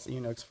themselves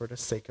eunuchs for the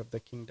sake of the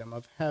kingdom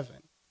of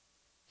heaven.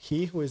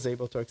 He who is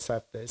able to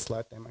accept this,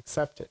 let them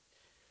accept it.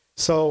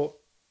 So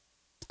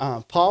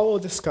Paul will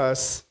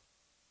discuss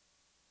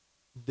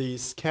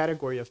this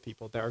category of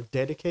people that are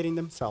dedicating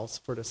themselves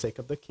for the sake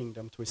of the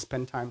kingdom to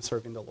spend time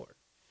serving the Lord.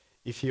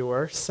 If you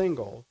are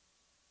single,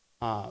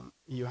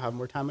 you have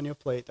more time on your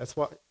plate. That's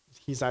what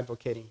he's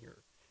advocating here.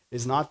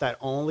 It's not that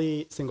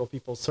only single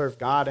people serve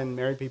God and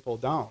married people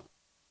don't.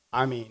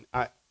 I mean,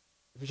 if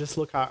you just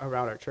look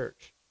around our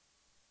church,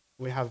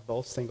 we have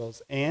both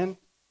singles and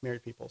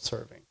married people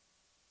serving.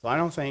 So I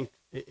don't think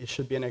it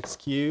should be an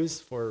excuse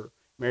for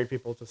married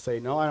people to say,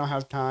 no, I don't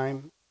have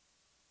time,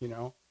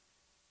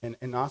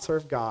 and not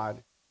serve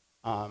God,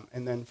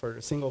 and then for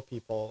the single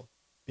people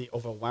be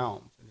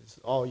overwhelmed.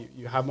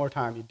 You have more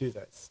time, you do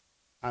this.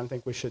 I don't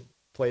think we should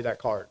play that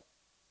card.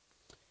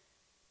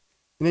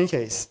 In any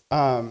case,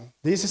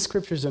 these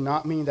scriptures do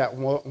not mean that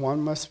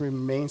one must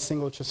remain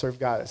single to serve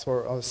God. That's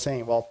what I was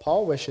saying. While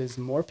Paul wishes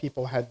more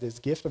people had this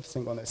gift of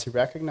singleness, he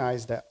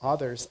recognized that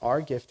others are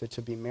gifted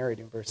to be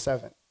married in verse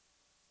 7.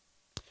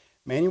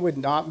 Many would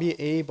not be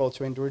able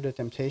to endure the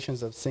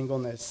temptations of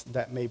singleness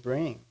that may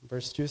bring.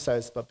 Verse 2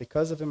 says, but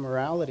because of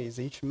immoralities,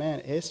 each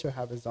man is to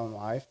have his own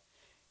wife,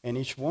 and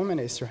each woman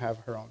is to have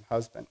her own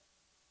husband.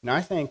 And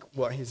I think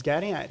what he's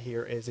getting at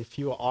here is if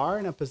you are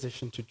in a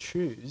position to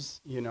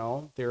choose,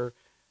 there are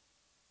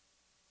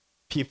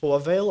people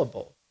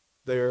available,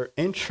 their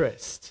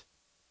interest,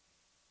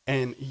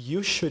 and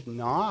you should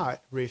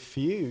not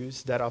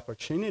refuse that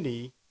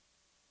opportunity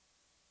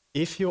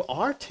if you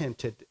are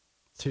tempted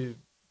to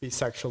be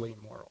sexually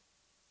immoral.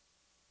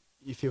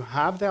 If you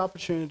have the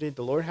opportunity,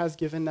 the Lord has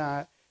given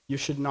that, you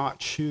should not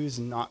choose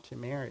not to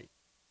marry,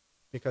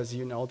 because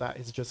that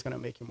is just going to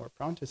make you more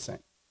prone to sin.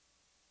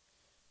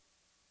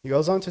 He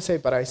goes on to say,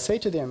 but I say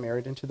to the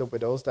unmarried and to the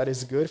widows, that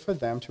is good for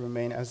them to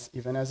remain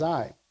even as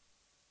I.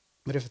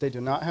 But if they do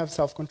not have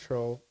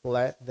self-control,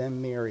 let them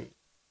marry,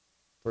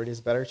 for it is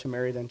better to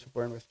marry than to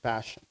burn with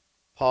passion.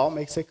 Paul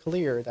makes it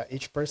clear that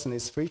each person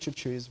is free to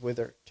choose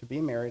whether to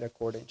be married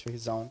according to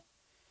his own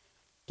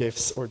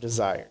gifts or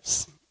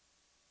desires.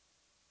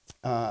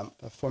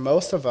 For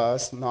most of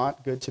us,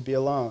 not good to be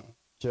alone,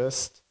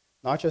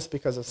 not just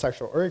because of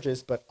sexual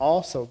urges, but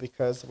also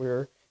because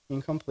we're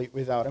incomplete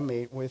without a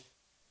mate.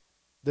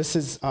 This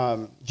is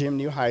Jim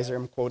Neuheiser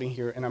I'm quoting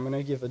here, and I'm going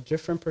to give a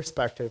different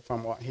perspective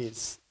from what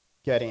he's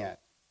getting at.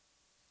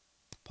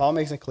 Paul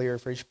makes it clear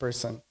for each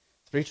person,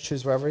 free to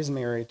choose whoever he's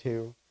married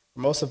to. For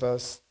most of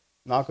us,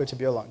 not good to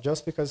be alone,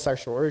 just because of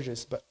sexual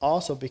urges, but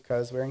also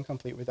because we're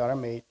incomplete without a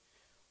mate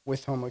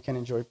with whom we can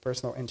enjoy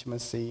personal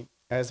intimacy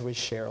as we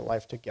share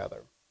life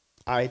together.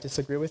 I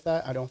disagree with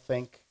that. I don't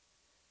think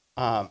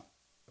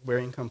we're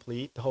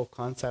incomplete. The whole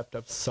concept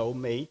of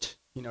soulmate,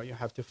 you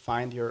have to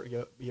find your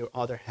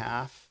other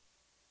half.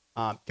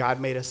 God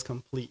made us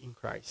complete in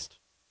Christ.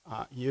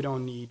 You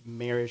don't need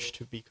marriage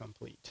to be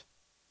complete.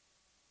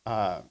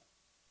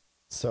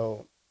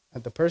 So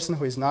the person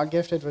who is not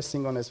gifted with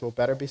singleness will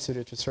better be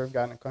suited to serve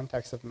God in the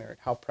context of marriage.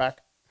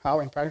 How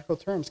in practical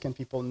terms can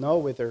people know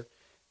whether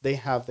they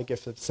have the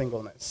gift of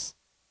singleness?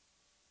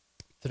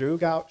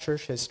 Throughout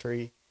church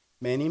history,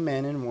 many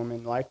men and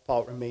women like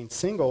Paul remained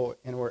single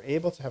and were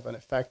able to have an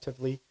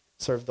effectively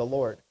serve the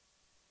Lord.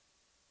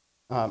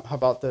 How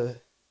about the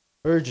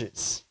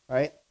urges,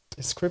 right?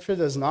 Scripture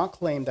does not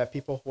claim that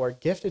people who are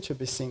gifted to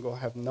be single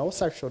have no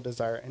sexual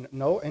desire and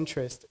no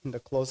interest in the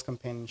close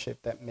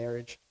companionship that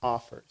marriage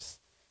offers.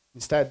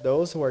 Instead,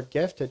 those who are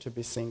gifted to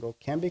be single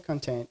can be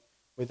content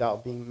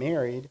without being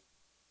married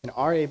and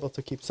are able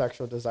to keep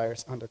sexual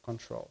desires under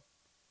control.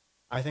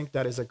 I think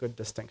that is a good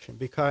distinction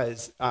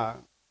because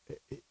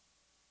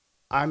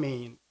I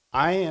mean,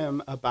 I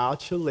am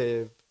about to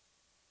live,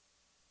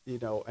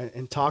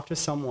 and talk to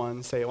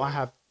someone, say, well,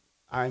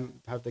 I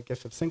have the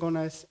gift of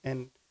singleness,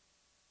 and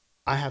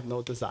I have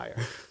no desire.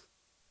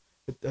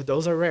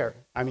 Those are rare.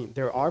 I mean,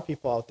 there are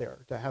people out there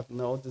that have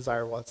no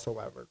desire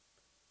whatsoever,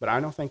 but I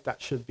don't think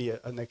that should be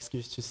an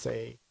excuse to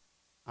say,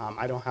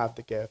 I don't have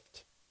the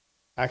gift.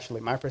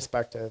 Actually, my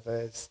perspective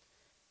is,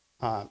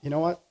 you know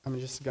what? I'm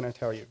just going to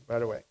tell you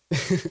right away.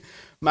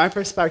 My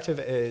perspective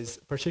is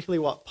particularly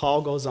what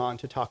Paul goes on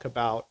to talk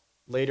about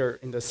later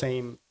in the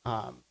same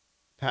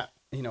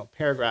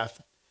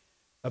paragraph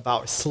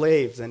about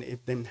slaves and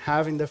them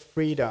having the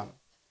freedom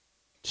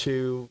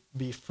to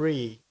be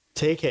free.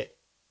 Take it.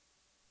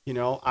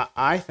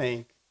 I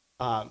think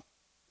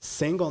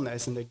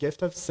singleness and the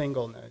gift of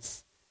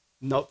singleness,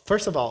 no,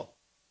 first of all,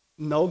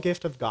 no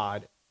gift of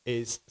God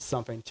is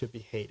something to be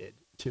hated,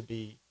 to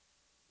be,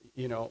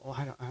 I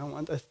don't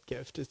want this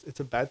gift. It's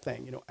a bad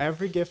thing.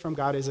 Every gift from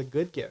God is a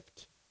good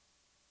gift,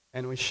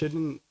 and we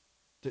shouldn't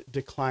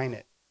decline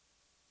it.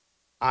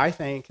 I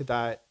think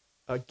that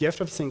a gift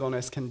of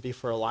singleness can be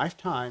for a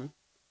lifetime,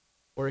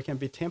 or it can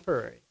be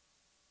temporary.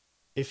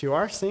 If you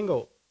are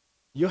single,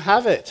 you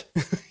have it.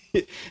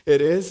 It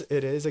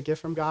is a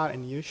gift from God,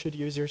 and you should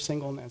use your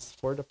singleness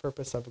for the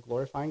purpose of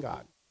glorifying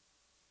God.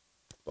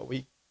 But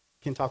we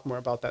can talk more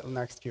about that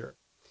next year.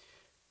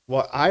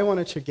 What I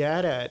wanted to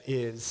get at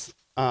is,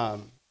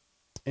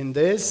 in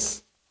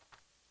this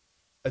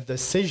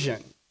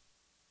decision,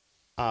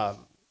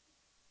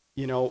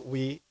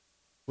 we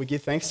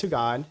give thanks to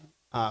God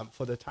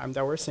for the time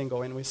that we're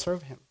single, and we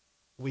serve Him.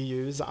 We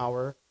use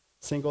our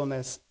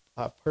singleness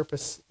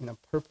purpose in a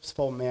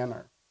purposeful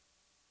manner.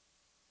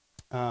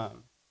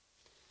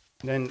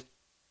 Then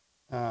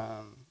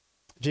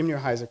Jim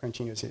Neuheiser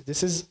continues here.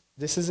 This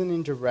is an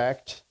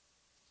indirect,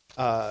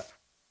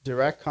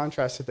 direct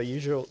contrast to the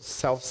usual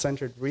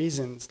self-centered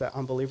reasons that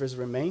unbelievers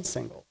remain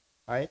single,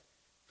 right?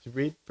 If you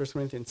read 1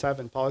 Corinthians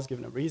 7, Paul is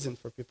given a reason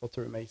for people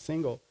to remain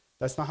single.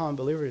 That's not how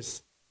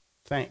unbelievers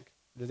think.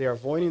 They are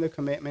avoiding the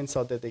commitment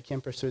so that they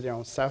can pursue their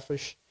own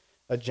selfish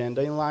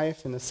agenda in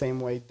life. In the same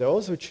way,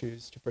 those who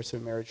choose to pursue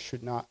marriage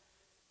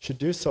should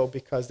do so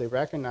because they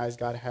recognize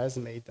God has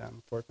made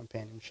them for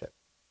companionship.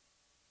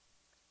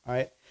 All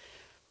right?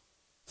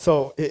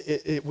 So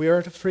we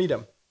are the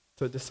freedom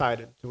to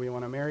decide, do we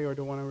want to marry or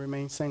do we want to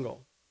remain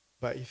single?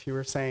 But if you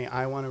were saying,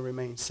 I want to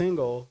remain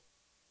single,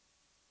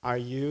 are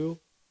you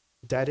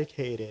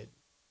dedicated?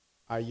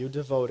 Are you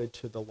devoted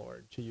to the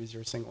Lord, to use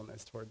your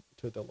singleness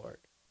to the Lord?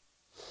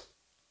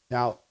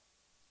 Now,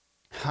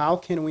 how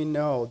can we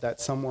know that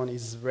someone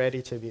is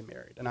ready to be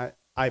married? And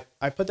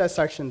I put that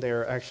section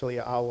there. Actually,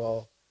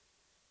 I'll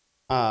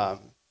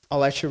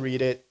let you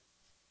read it.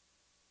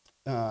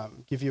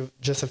 Give you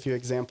just a few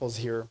examples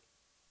here.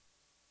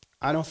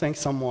 I don't think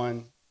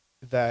someone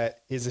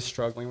that is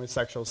struggling with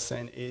sexual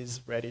sin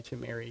is ready to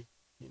marry.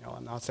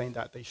 I'm not saying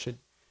that they should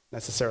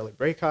necessarily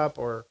break up,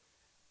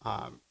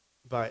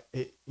 but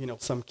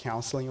some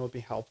counseling will be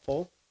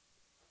helpful.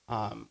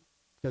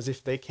 Because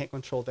if they can't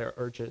control their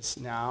urges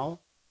now,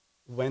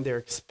 when they're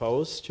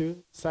exposed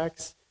to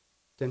sex,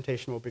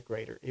 temptation will be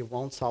greater. It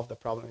won't solve the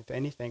problem. If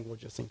anything, will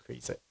just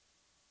increase it.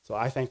 So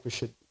I think we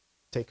should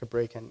take a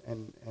break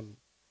and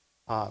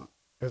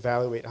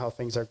evaluate how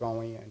things are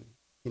going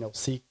and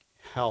seek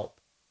help,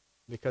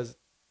 because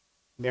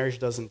marriage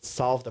doesn't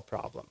solve the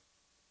problem.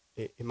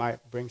 It might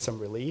bring some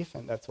relief,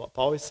 and that's what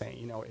Paul is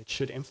saying. It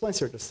should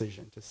influence your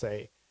decision to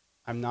say,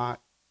 I'm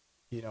not,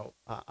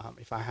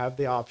 if I have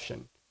the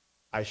option,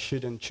 I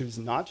shouldn't choose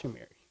not to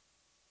marry.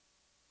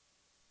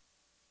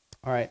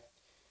 All right.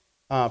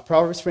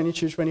 Proverbs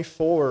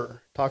 22:24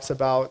 talks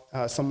about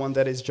someone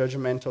that is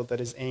judgmental, that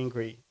is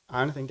angry.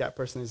 I don't think that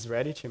person is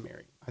ready to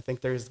marry. I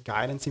think there's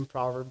guidance in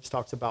Proverbs,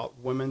 talks about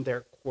women,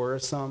 they're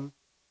quarrelsome.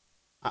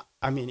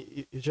 I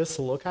mean, you just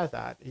look at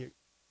that.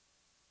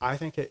 I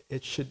think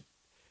it should,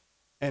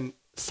 and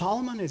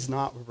Solomon is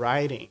not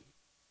writing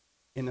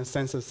in the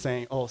sense of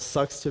saying, oh,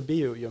 sucks to be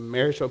you, you're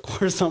married to a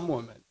quarrelsome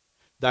woman.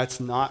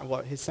 That's not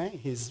what he's saying.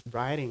 He's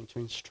writing to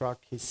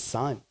instruct his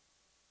son.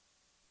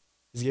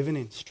 He's giving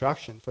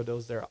instruction for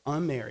those that are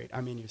unmarried. I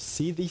mean, you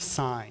see these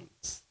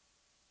signs.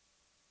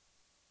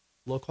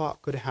 Look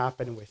what could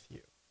happen with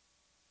you.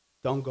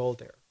 Don't go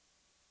there.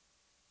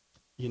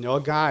 You know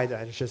a guy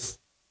that is just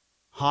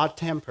hot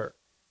tempered,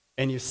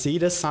 and you see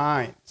the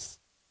signs.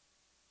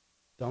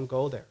 Don't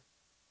go there.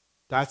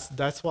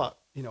 That's what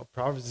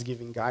Proverbs is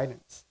giving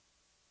guidance.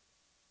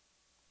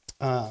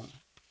 All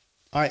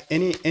right.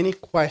 Any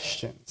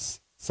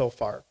questions so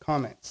far?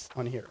 Comments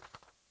on here?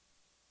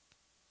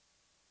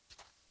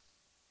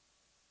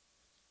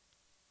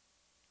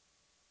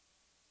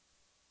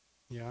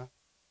 Yeah.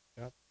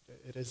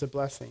 It is a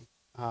blessing.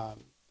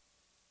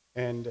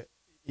 And,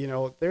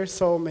 there's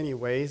so many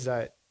ways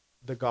that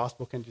the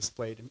gospel can be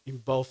displayed in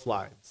both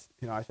lives.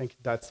 I think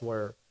that's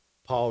where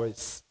Paul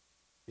is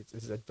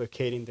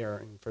advocating there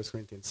in 1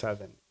 Corinthians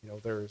 7.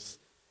 There's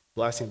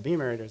blessing in being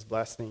married, there's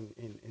blessing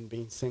in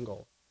being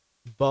single.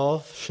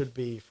 Both should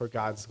be for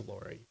God's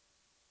glory.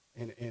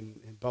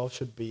 and both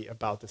should be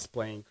about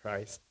displaying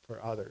Christ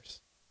for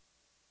others.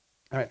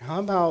 All right, how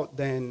about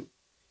then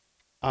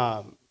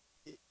um,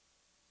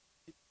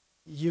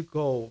 you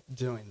go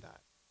doing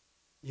that?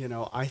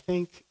 I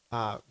think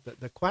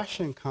the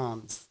question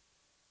comes,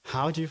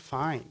 how do you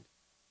find,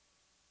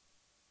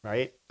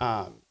 right?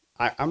 I'm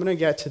going to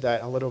get to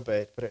that a little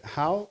bit, but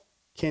how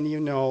can you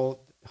know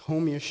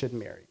whom you should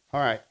marry? All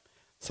right,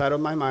 side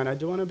of my mind, I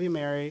do want to be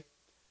married.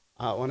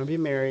 I want to be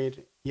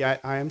married,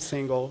 yet I am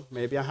single.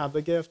 Maybe I have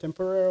the gift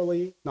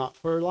temporarily, not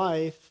for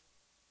life.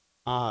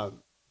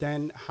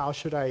 Then how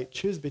should I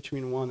choose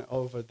between one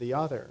over the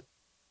other?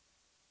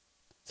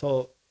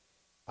 So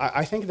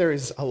I think there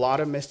is a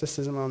lot of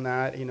mysticism on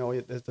that.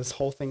 There's this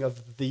whole thing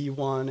of the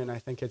one, and I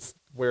think it's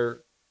where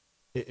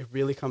it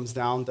really comes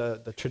down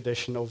to the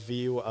traditional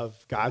view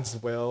of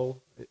God's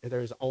will.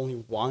 There's only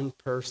one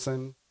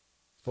person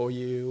for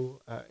you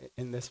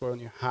in this world,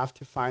 and you have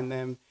to find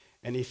them.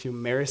 And if you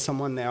marry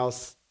someone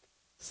else,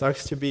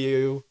 sucks to be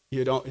you.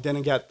 You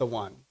didn't get the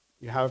one.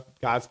 You have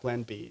God's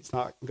plan B. It's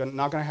not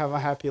gonna have a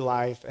happy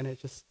life, and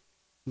it just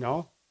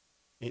no.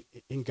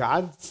 In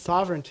God's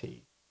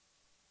sovereignty,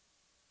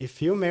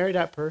 if you marry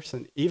that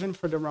person, even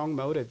for the wrong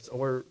motives,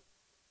 or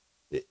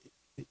it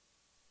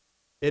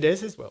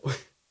is His will.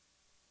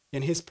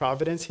 In His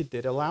providence, He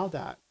did allow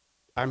that.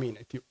 I mean,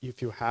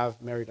 if you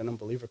have married an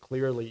unbeliever,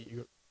 clearly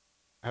you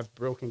have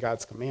broken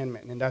God's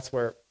commandment, and that's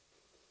where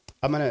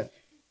I'm gonna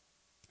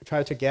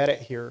try to get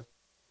it here.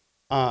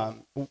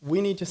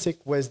 We need to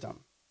seek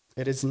wisdom.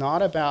 It is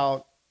not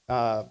about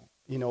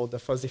the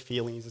fuzzy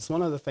feelings. It's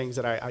one of the things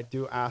that I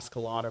do ask a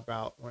lot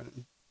about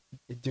when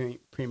doing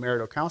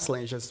premarital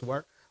counseling. Is just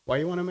why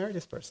you want to marry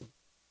this person?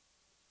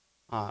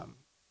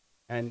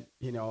 And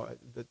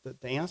the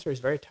answer is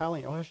very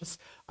telling. Oh,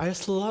 I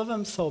just love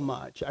him so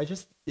much.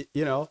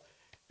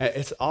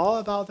 It's all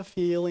about the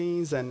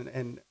feelings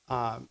and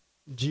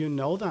do you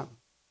know them?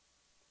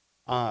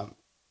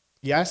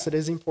 Yes, it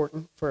is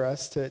important for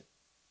us to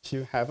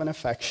have an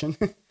affection,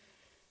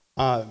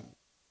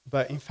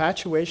 but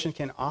infatuation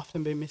can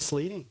often be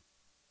misleading.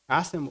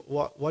 Ask them,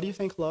 what do you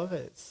think love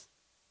is?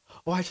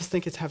 Oh, I just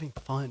think it's having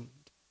fun.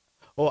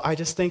 Oh, I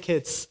just think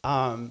it's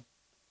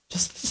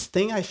just this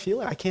thing I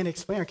feel. I can't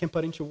explain. I can't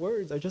put into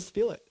words. I just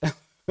feel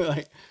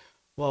it.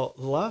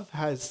 Love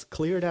has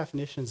clear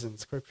definitions in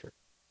Scripture.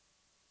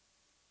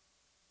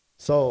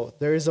 So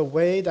there is a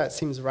way that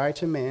seems right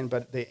to man,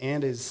 but the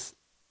end is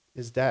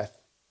death.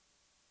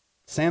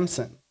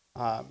 Samson,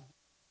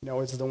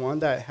 is the one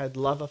that had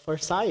love at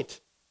first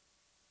sight.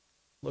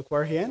 Look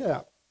where he ended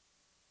up.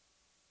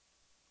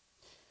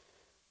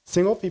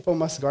 Single people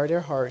must guard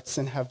their hearts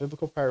and have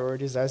biblical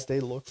priorities as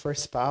they look for a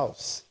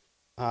spouse.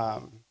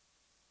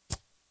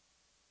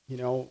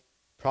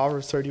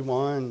 Proverbs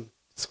 31,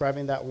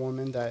 describing that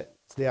woman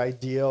that's the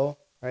ideal,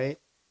 right?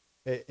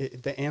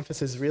 The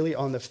emphasis really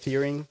on the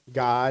fearing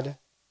God.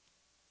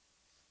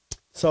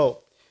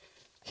 So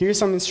here's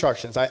some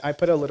instructions. I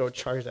put a little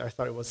chart there. I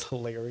thought it was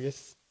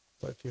hilarious.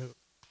 So if you,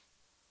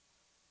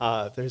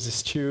 there's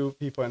these two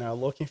people and are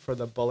looking for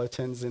the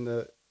bulletins in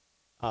the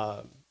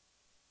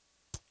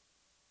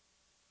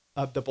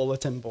of the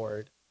bulletin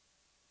board,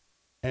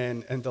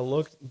 and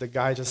the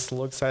guy just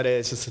looks at it.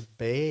 It's just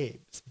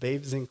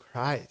babes in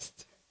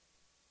Christ.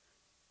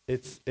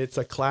 It's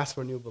a class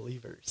for new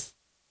believers,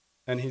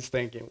 and he's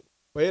thinking,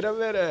 wait a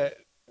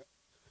minute.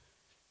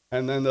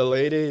 And then the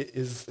lady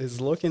is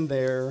looking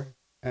there,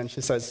 and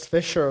she says,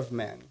 fisher of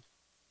men.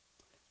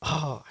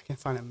 Oh, I can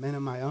find a men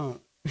of my own.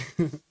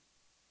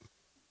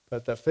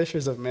 But the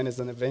Fishers of Men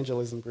is an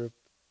evangelism group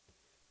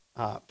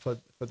for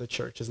the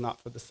church, is not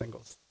for the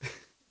singles.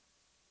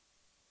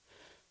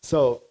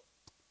 So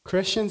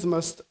Christians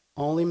must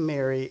only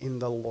marry in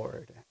the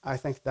Lord. I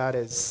think that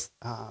is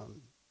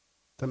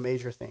the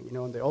major thing.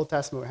 In the Old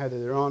Testament, we had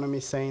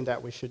Deuteronomy saying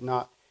that we should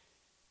not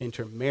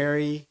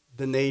intermarry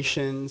the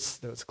nations.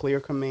 There was clear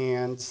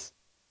commands.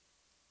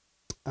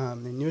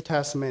 In the New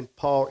Testament,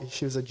 Paul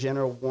issues a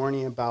general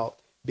warning about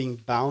being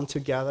bound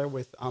together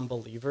with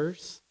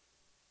unbelievers.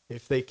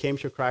 If they came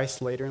to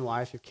Christ later in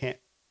life, you can't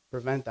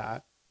prevent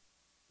that.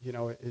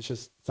 It's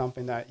just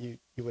something that you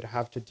would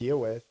have to deal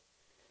with.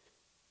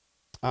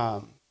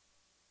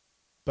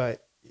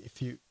 But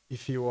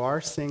if you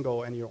are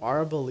single and you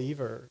are a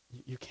believer,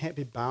 you can't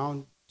be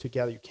bound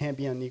together. You can't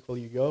be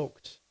unequally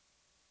yoked.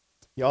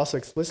 He also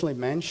explicitly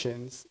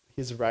mentions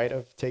his right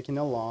of taking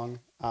along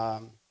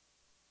a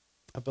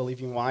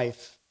believing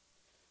wife.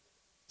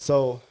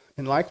 So,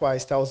 and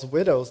likewise tells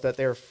widows that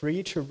they are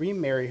free to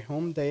remarry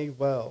whom they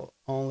will,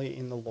 only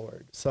in the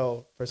Lord.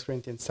 So 1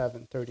 Corinthians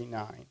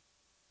 7:39.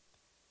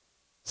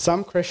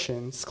 Some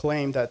Christians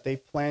claim that they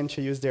plan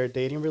to use their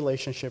dating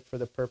relationship for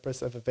the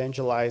purpose of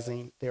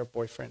evangelizing their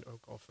boyfriend or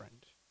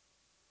girlfriend.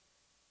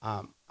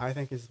 I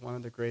think it's one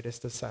of the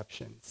greatest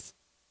deceptions.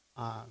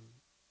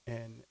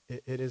 And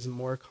it is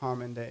more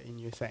common than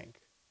you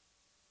think.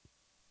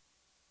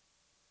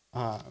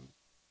 1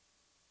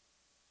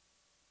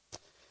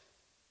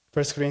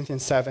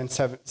 Corinthians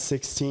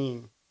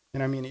 7:16,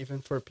 and I mean,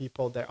 even for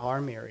people that are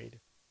married,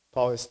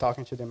 Paul is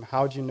talking to them,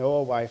 how do you know,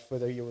 a wife,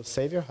 whether you will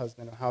save your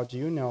husband, or how do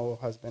you know, a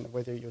husband,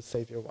 whether you will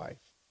save your wife?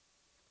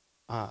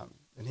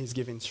 And he's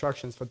giving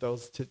instructions for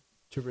those to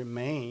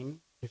remain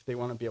if they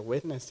want to be a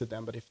witness to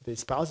them, but if the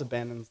spouse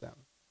abandons them,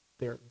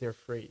 they're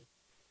free.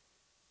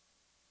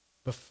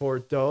 But for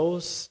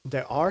those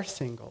that are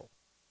single,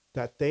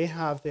 that they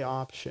have the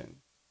option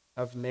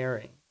of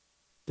marrying,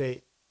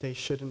 they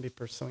shouldn't be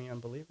pursuing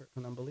an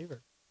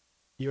unbeliever.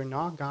 You're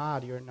not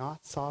God. You're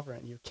not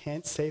sovereign. You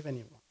can't save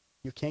anyone.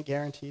 You can't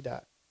guarantee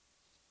that.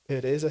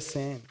 It is a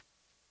sin.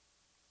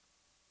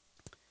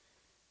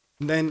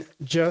 And then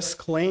just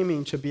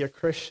claiming to be a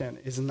Christian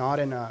is not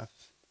enough.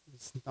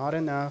 It's not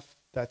enough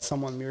that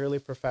someone merely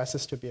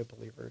professes to be a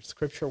believer.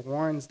 Scripture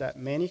warns that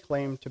many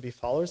claim to be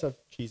followers of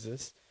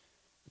Jesus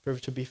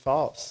prove to be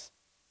false.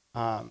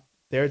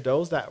 There are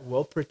those that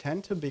will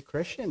pretend to be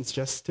Christians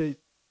just to,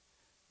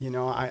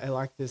 I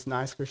like this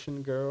nice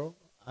Christian girl.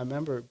 I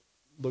remember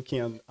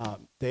looking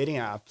on dating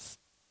apps,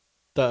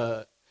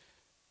 the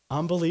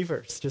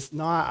unbelievers,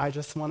 I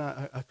just want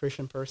a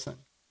Christian person.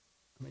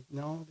 I'm like,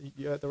 no,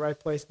 you're at the right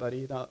place,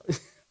 buddy. No,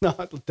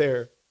 not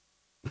there.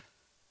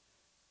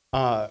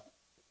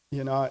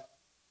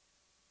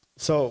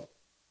 So,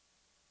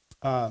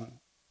 let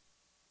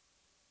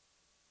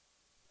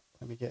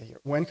me get here.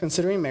 When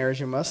considering marriage,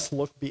 you must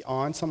look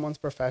beyond someone's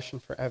profession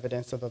for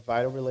evidence of a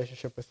vital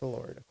relationship with the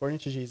Lord. According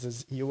to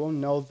Jesus, you will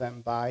know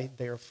them by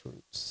their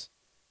fruits.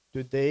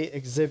 Do they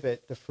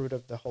exhibit the fruit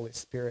of the Holy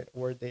Spirit,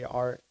 or they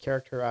are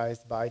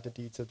characterized by the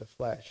deeds of the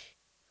flesh?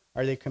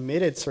 Are they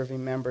committed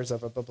serving members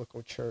of a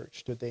biblical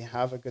church? Do they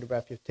have a good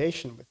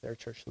reputation with their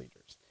church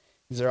leaders?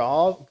 These are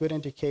all good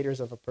indicators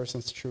of a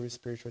person's true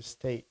spiritual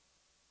state.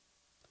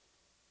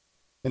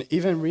 And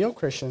even real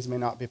Christians may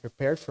not be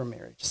prepared for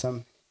marriage.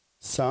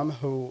 Some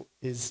who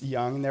is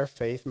young in their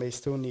faith may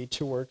still need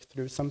to work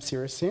through some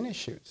serious sin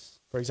issues.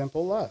 For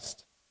example,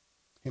 lust.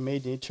 He may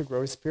need to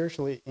grow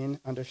spiritually in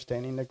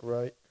understanding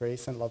the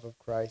grace and love of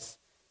Christ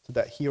so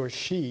that he or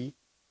she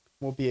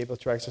will be able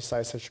to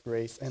exercise such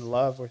grace and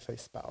love with a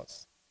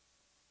spouse.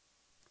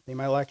 They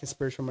might lack in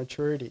spiritual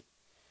maturity.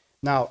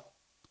 Now,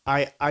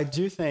 I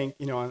do think,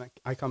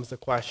 I comes the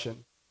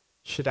question,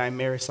 should I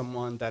marry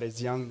someone that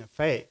is young in the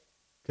faith?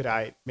 Could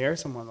I marry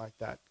someone like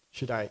that?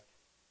 Should I,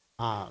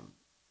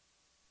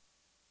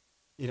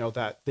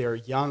 that they're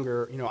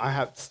younger? I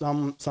have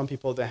some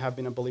people that have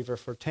been a believer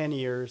for 10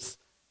 years.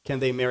 Can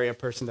they marry a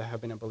person that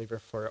have been a believer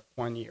for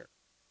 1 year?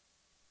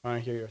 I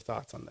want to hear your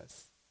thoughts on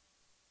this.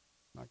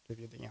 I'll give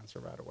you the answer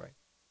right away.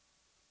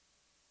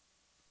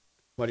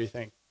 What do you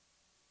think?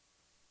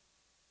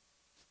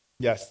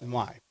 Yes, and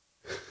why?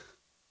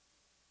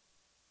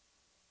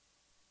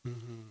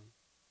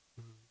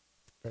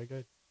 Very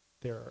good.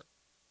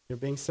 You're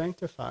being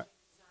sanctified.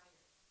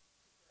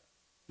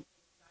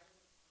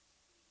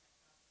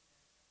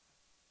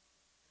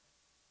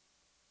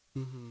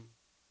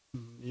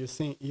 You've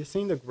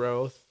seen the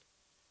growth.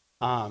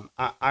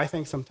 I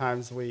think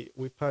sometimes we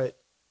put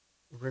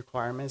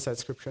requirements that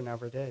Scripture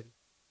never did.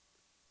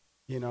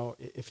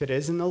 If it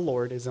is in the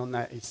Lord, is on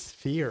that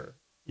sphere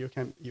you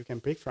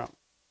can pick from.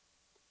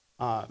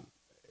 I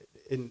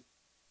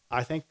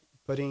think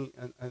putting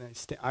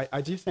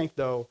I do think,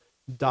 though,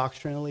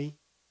 doctrinally,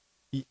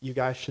 you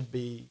guys should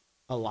be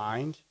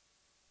aligned.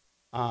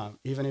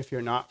 Even if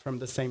you're not from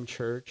the same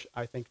church,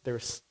 I think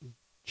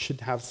should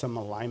have some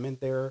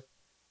alignment there.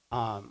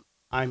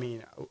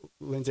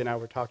 Lindsay and I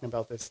were talking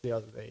about this the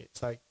other day.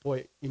 It's like,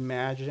 boy,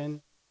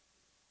 imagine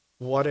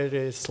what it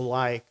is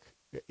like,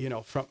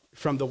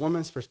 from the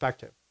woman's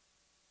perspective.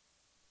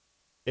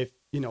 If,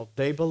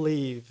 they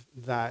believe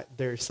that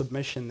there's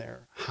submission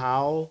there,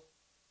 how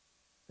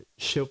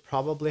she'll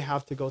probably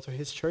have to go to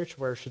his church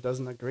where she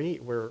doesn't agree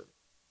with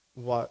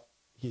what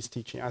he's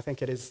teaching. I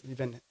think it is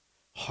even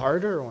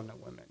harder on the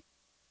women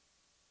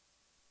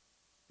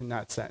in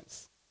that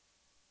sense.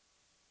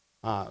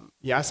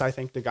 Yes, I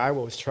think the guy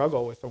will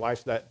struggle with the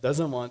wife that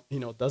doesn't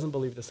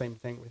believe the same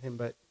thing with him,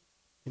 but,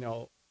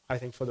 I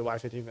think for the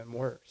wife it's even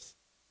worse.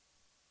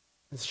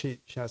 She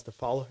has to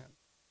follow him.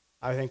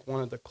 I think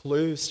one of the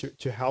clues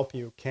to help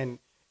you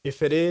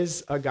if it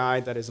is a guy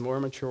that is more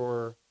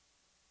mature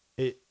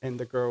and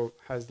the girl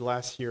has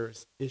less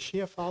years, is she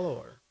a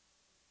follower?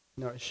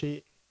 Is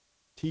she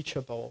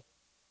teachable?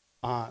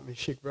 Is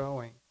she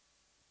growing?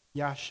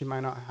 Yeah, she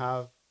might not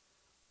have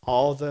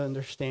all the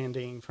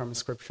understanding from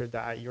Scripture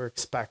that you're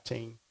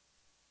expecting.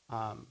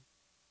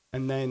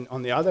 And then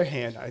on the other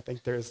hand, I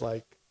think there's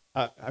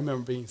I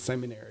remember being in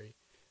seminary,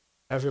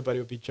 everybody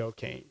would be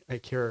joking.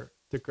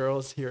 The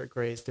girls here at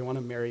Grace, they want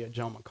to marry a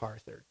John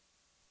MacArthur.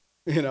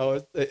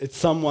 It's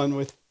someone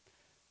with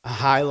a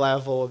high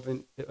level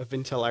of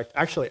intellect.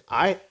 Actually,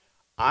 I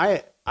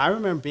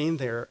remember being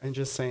there and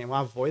just saying,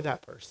 well, avoid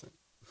that person.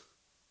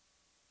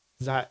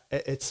 That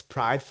it's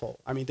prideful.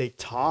 They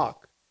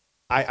talk.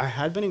 I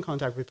had been in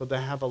contact with people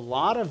that have a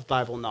lot of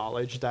Bible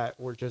knowledge that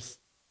were just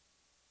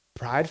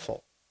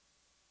prideful.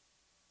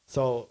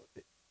 So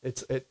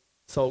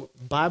so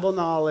Bible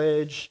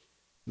knowledge,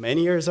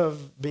 many years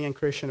of being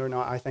Christian or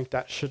not, I think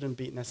that shouldn't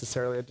be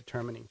necessarily a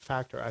determining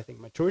factor. I think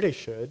maturity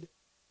should,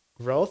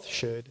 Growth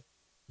should,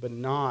 but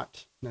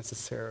not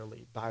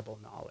necessarily Bible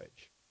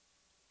knowledge.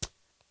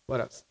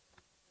 What else?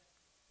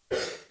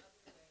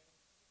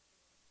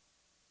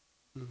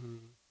 hmm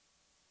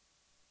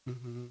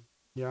hmm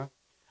Yeah.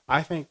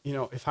 I think,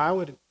 if I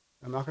would,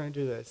 I'm not going to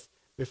do this,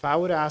 but if I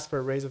would ask for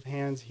a raise of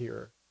hands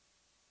here,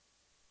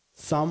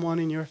 someone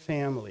in your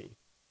family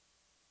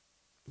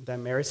that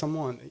marries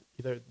someone,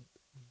 either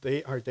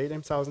they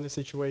themselves in the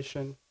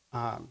situation,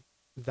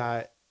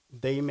 that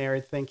they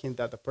married thinking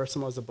that the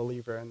person was a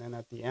believer, and then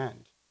at the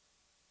end,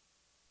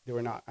 they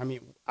were not. I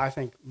mean, I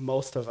think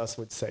most of us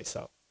would say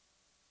so.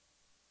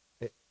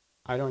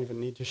 I don't even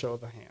need to show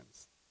the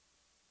hands.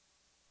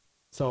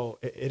 So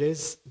it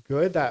is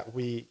good that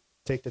we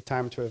take the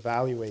time to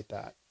evaluate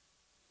that.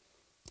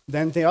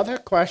 Then the other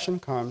question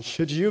comes,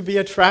 should you be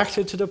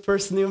attracted to the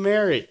person you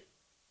marry?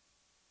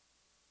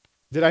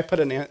 Did I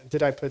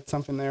put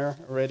something there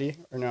already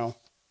or no?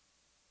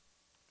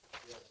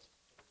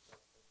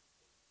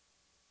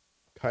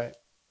 Okay.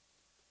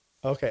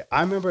 Okay,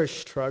 I remember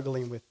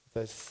struggling with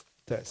this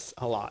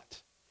a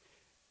lot.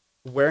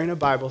 Where in the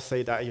Bible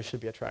say that you should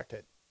be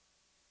attracted?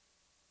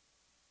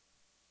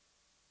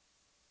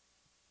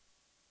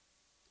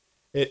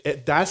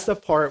 That's the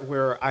part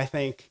where I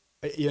think,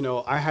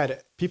 I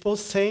had people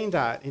saying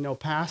that,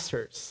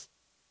 pastors,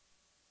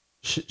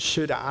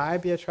 should I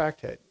be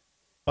attracted?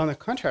 On the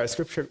contrary,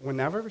 Scripture,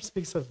 whenever it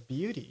speaks of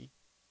beauty,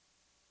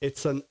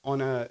 it's on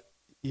a,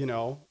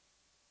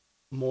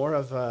 more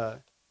of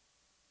a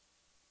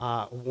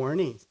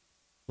warning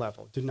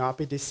level. Do not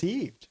be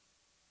deceived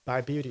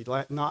by beauty.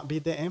 Let not be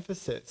the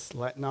emphasis.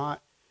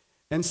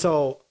 And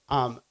so,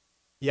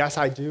 yes,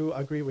 I do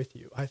agree with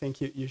you. I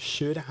think you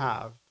should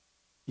have,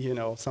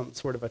 some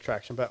sort of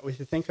attraction. But if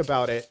you think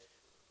about it,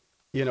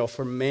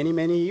 for many,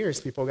 many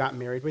years, people got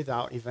married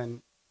without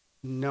even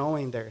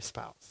knowing their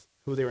spouse,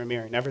 who they were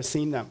marrying, never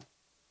seen them.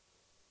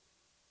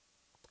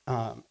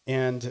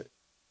 And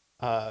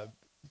I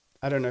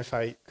don't know if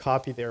I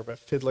copied there, but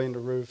Fiddler in the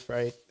Roof,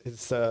 right?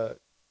 It's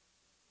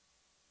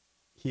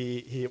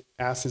he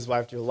asks his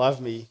wife, "Do you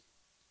love me?"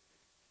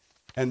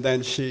 And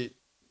then she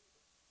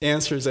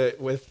answers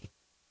it with,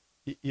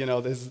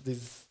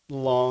 these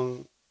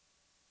long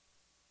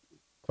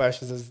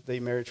questions as they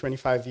married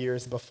 25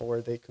 years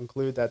before they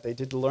conclude that they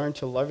did learn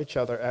to love each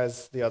other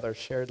as the other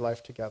shared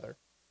life together.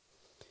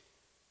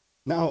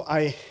 Now,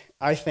 I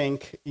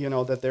think,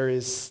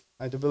 that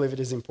I do believe it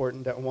is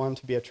important that one,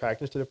 to be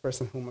attracted to the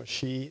person whom or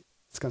she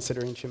is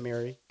considering to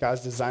marry.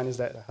 God's design is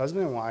that a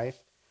husband and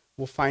wife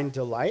will find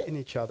delight in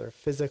each other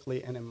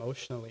physically and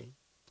emotionally.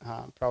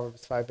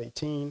 Proverbs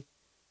 5:18,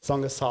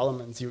 Song of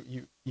Solomon,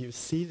 you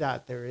see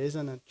that there is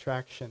an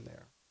attraction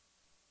there.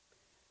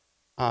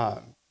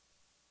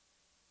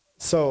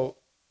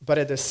 But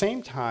at the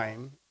same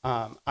time,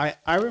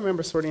 I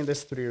remember sorting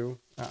this through,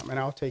 and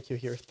I'll take you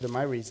here through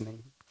my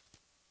reasoning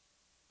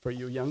for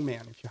you young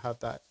man, if you have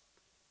that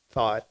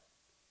thought.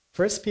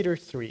 1 Peter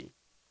 3.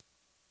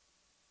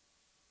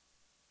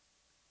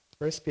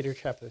 1 Peter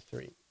chapter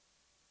 3.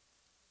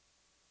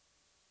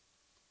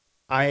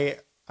 I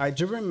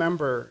do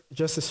remember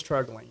just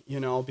struggling,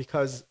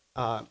 because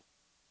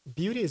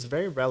beauty is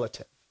very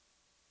relative.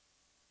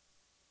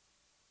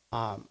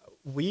 I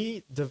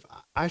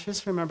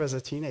just remember as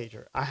a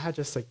teenager, I had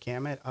just a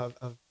gamut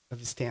of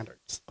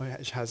standards.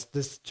 It has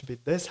this, should be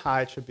this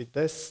high, it should be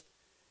this.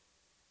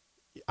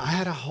 I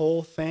had a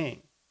whole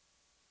thing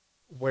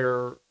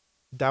where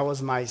that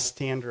was my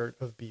standard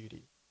of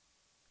beauty.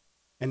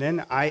 And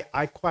then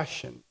I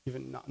question,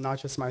 even not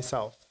just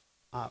myself,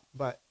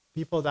 but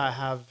people that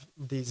have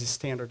these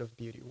standard of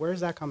beauty. Where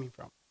is that coming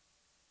from?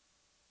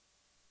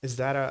 Is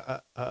that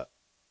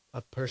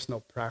a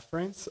personal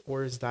preference,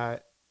 or is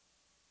that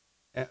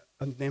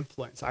an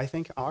influence? I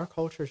think our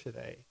culture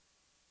today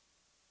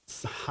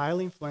is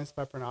highly influenced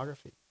by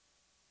pornography.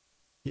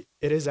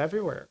 It is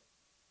everywhere.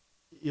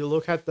 You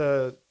look at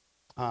the,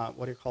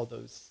 what do you call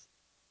those,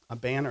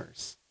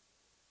 banners,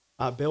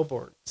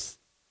 billboards,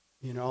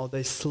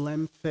 they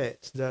slim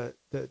fit.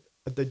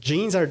 The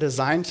jeans are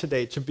designed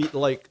today to be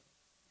like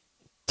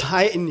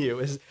tighten you.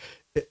 It's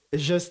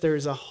just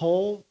there's a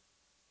whole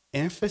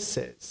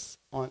emphasis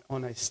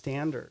on a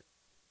standard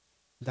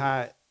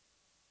that,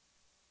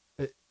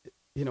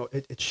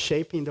 it's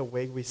shaping the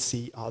way we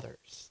see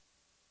others.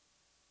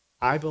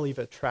 I believe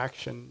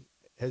attraction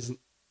is,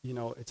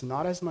 it's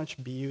not as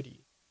much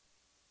beauty.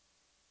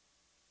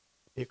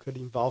 It could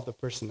involve the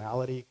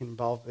personality. It can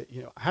involve the,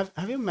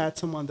 have you met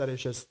someone that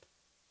is just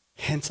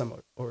handsome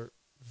or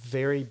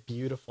very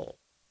beautiful,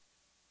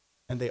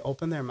 and they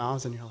open their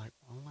mouths and you're like,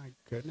 oh my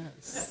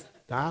goodness,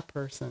 that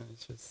person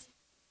is just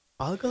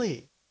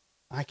ugly.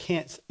 I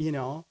can't,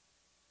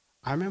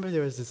 I remember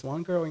there was this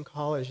one girl in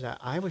college that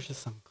I was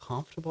just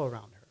uncomfortable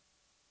around her.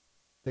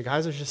 The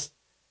guys were just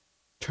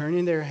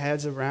turning their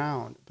heads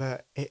around,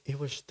 but it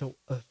was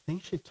a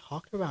thing she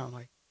talked about. I'm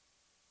like,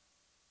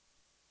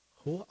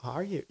 who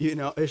are you?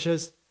 It's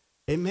just,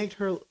 it made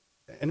her,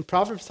 and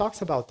Proverbs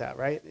talks about that,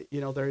 right?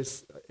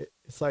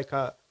 It's like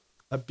a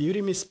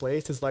beauty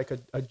misplaced is like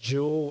a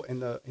jewel in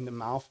the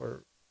mouth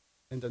or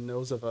in the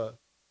nose of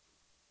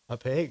a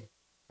pig,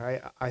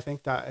 right? I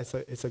think that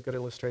it's a good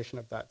illustration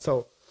of that.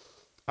 So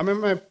I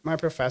remember my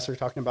professor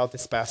talking about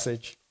this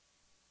passage,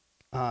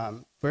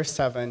 verse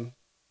 7.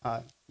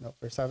 No,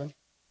 verse 7?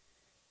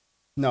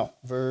 No,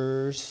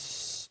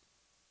 verse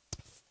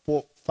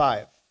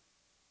 5.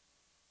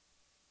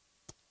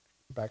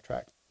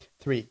 Backtrack.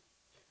 3.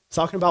 It's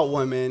talking about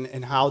women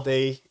and how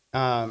they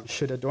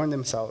should adorn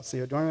themselves.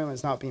 The adornment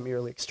is not being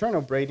merely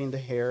external, braiding the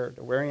hair,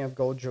 the wearing of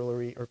gold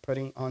jewelry, or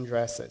putting on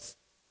dresses,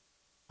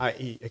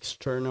 i.e.,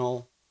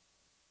 external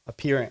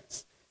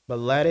appearance. But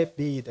let it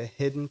be the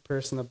hidden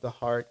person of the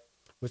heart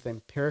with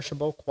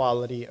imperishable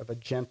quality of a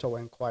gentle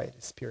and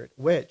quiet spirit,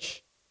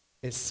 which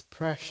is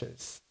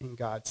precious in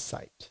God's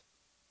sight.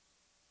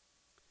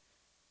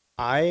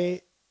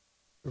 I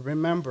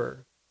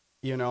remember,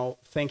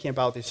 thinking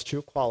about these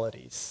two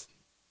qualities,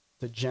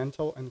 the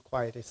gentle and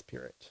quiet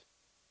spirit.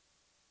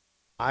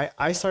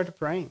 I started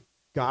praying,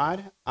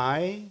 God,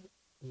 I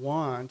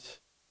want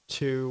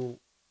to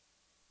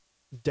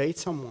date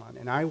someone,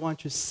 and I want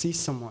to see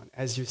someone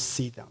as you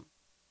see them.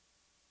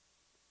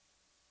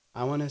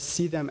 I want to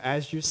see them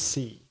as you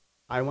see.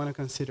 I want to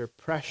consider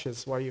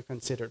precious what you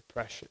consider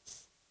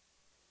precious.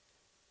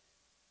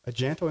 A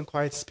gentle and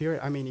quiet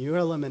spirit, you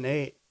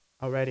eliminate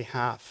already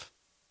half,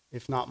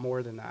 if not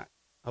more than that,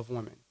 of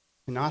women.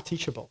 They're not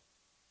teachable.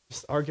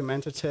 Just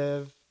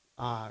argumentative,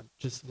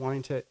 just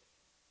wanting to,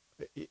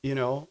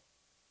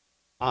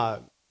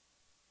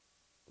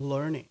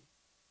 learning.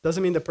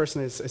 Doesn't mean the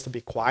person is to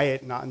be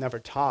quiet, never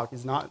talk.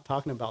 He's not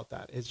talking about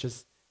that. It's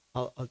just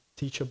a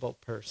teachable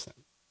person.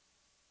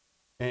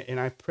 And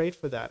I prayed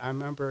for that. I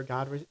remember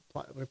God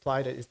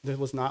replied, it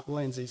was not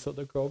Lindsay. So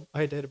the girl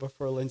I dated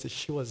before Lindsay,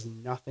 she was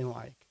nothing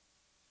like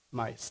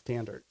my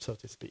standard, so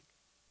to speak.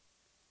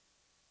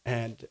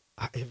 And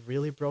it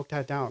really broke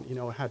that down.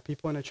 I had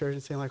people in the church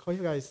saying like, oh,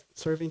 you guys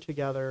serving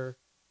together,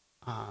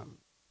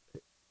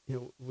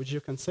 would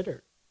you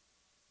consider?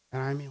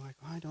 And I mean, like,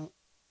 oh,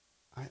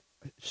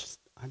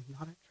 I'm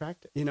not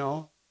attracted,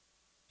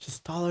 she's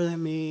taller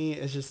than me.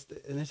 It's just,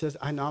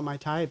 I'm not my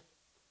type.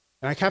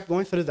 And I kept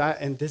going through that,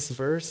 and this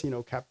verse,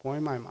 kept going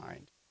in my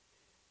mind.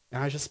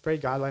 And I just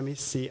prayed, God, let me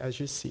see as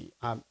you see.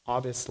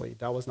 Obviously,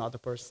 that was not the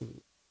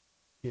person,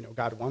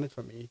 God wanted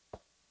for me.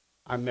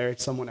 I married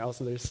someone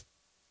else, and there's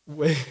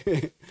way.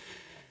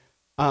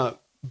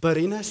 But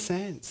in a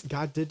sense,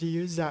 God did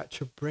use that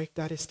to break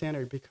that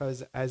standard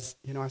because as,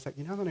 I was like,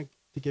 I'm going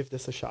to give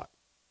this a shot.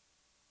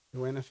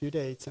 We went a few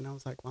dates, and I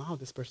was like, wow,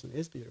 this person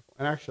is beautiful.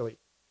 And actually,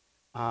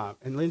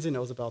 and Lindsay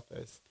knows about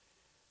this,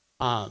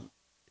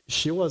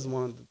 she was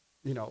one of the,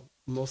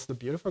 most of the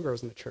beautiful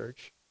girls in the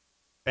church.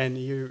 And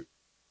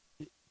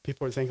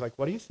people would think, like,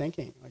 what are you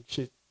thinking? Like,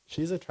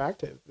 she's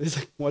attractive. It's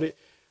like,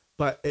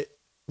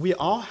 we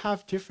all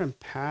have different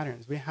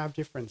patterns. We have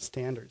different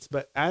standards.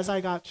 But as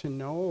I got to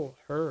know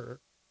her,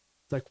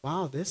 it's like,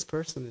 wow, this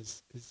person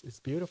is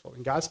beautiful.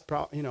 And God's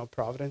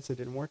providence, it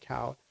didn't work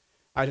out.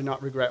 I did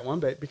not regret one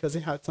bit because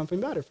he had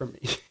something better for me.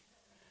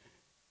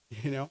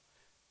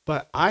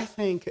 But I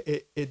think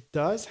it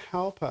does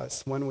help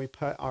us when we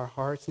put our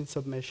hearts in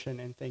submission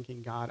and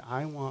thinking, God,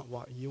 I want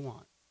what you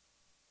want.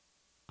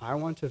 I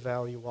want to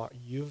value what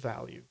you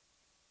value.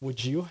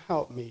 Would you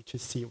help me to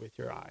see with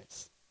your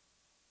eyes?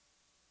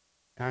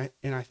 And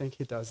I think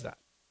he does that.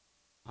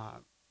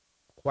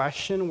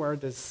 Question where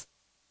this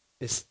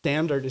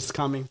standard is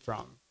coming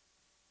from.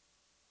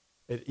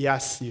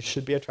 Yes, you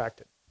should be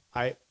attracted.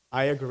 I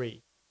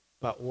agree.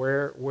 But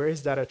where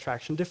is that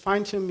attraction?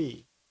 Define to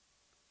me.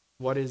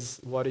 What is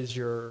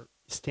your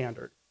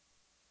standard?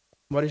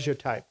 What is your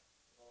type?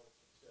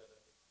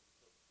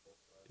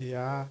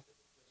 Yeah.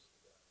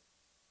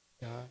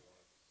 Yeah.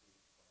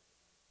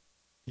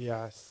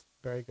 Yes.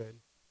 Very good.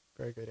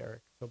 Very good,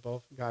 Eric. So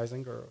both guys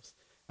and girls.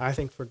 I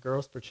think for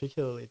girls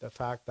particularly, the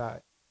fact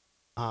that,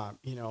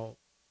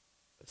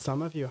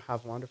 some of you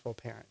have wonderful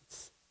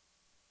parents.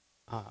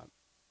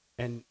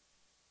 And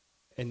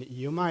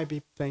you might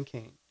be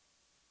thinking,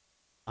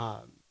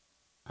 I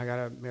got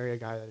to marry a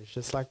guy that is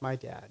just like my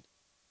dad,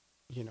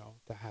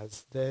 that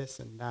has this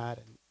and that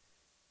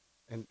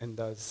and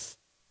does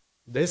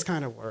this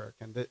kind of work.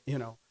 And,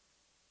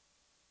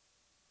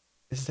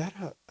 is that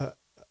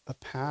a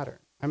pattern?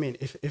 I mean,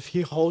 if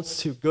he holds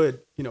to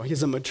good,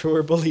 he's a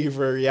mature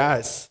believer,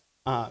 yes.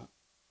 But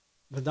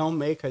don't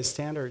make a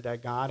standard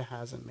that God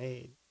hasn't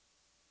made.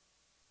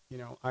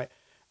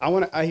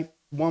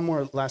 One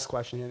more last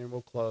question and then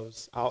we'll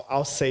close.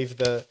 I'll save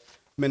the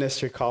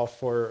ministry call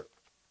for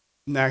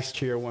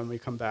next year when we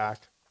come back.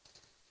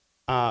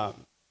 How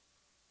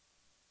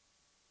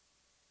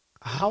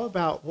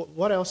about,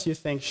 what else do you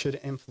think should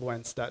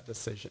influence that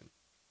decision?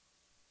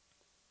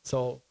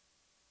 So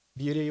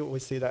beauty, we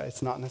see that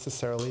it's not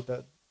necessarily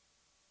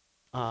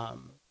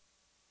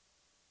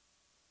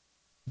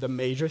the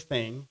major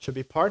thing. Should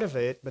be part of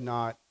it, but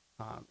not,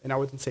 and I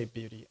wouldn't say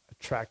beauty,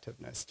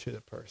 attractiveness to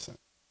the person.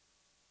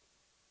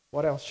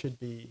 What else should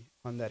be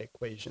on that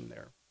equation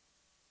there?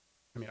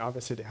 I mean,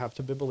 obviously they have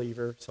to be a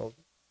believer, so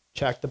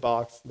check the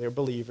box. They're a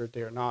believer.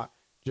 They're not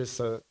just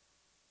a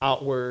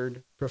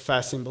outward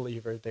professing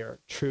believer. They're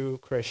true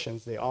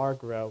Christians. They are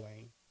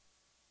growing.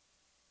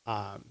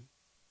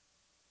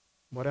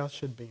 What else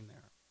should be in there?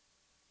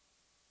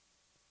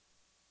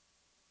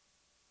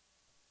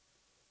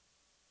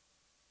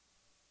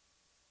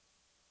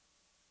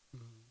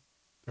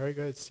 Very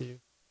good, Steve.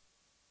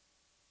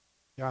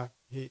 Yeah.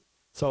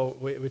 So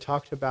we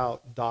talked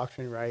about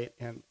doctrine, right?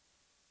 And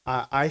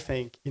I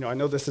think, I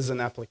know this is an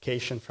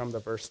application from the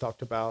verse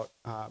talked about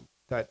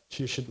that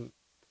you shouldn't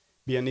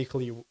be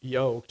unequally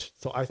yoked.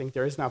 So I think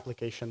there is an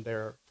application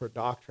there for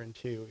doctrine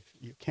too. If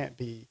you can't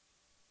be,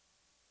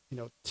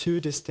 too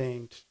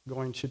distinct,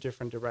 going two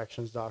different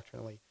directions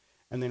doctrinally.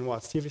 And then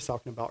what Steve is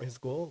talking about is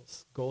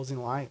goals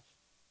in life.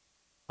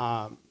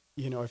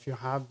 If you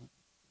have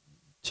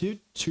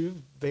two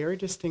very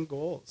distinct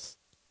goals,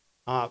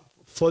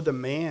 for the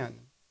man,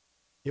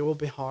 it will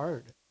be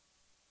hard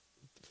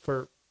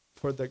for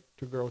the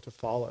girl to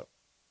follow.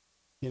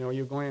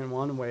 You're going in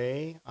one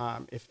way.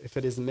 If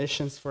it is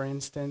missions, for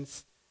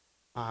instance,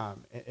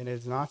 and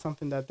it's not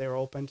something that they're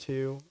open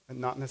to,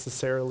 and not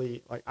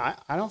necessarily, like,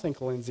 I don't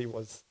think Lindsay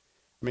was,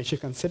 she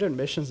considered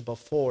missions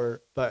before,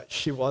 but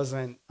she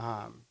wasn't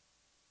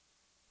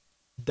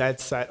dead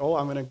set,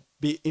 I'm going to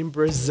be in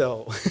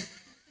Brazil,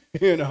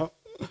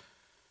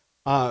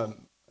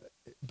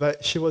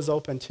 but she was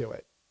open to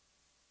it.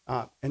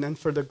 And then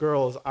for the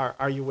girls,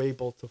 are you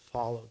able to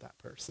follow that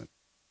person?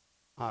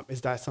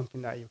 Is that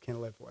something that you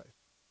can live with?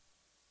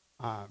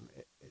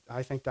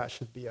 I think that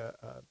should be a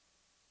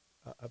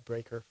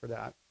breaker for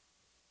that.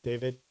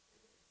 David?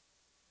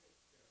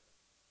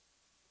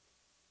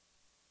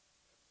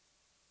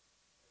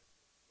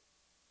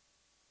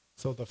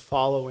 So the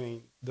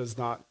following does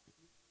not,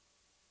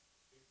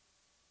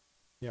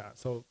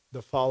 so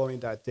the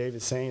following that Dave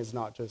is saying is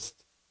not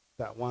just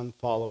that one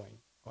following.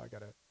 I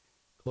got to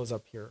close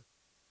up here.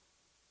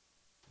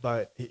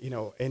 But,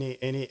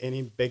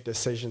 any big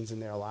decisions in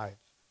their life.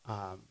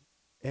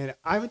 And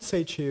I would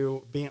say,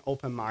 too, being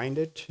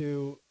open-minded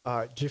to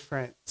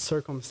different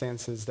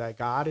circumstances that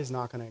God is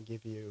not going to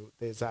give you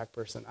the exact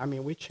person.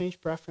 We change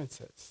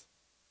preferences.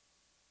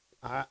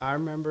 I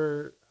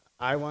remember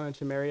I wanted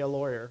to marry a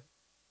lawyer.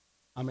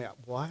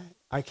 What?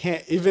 I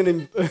can't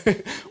even,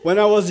 when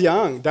I was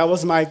young, that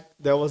was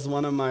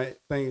one of my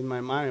things in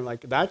my mind.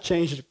 Like, that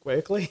changed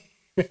quickly.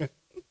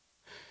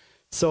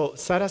 So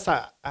set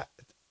aside,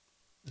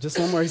 just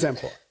one more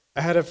example.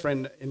 I had a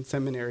friend in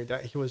seminary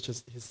that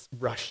he's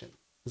Russian.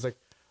 He's like,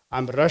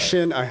 I'm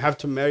Russian, I have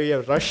to marry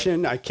a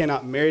Russian, I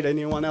cannot marry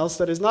anyone else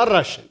that is not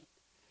Russian.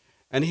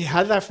 And he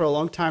had that for a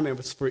long time, and it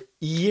was for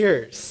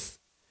years.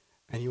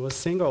 And he was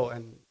single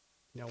and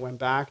went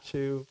back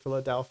to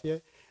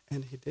Philadelphia,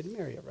 and he did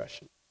marry a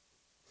Russian.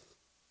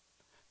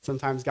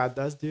 Sometimes God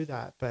does do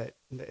that, but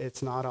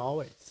it's not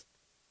always.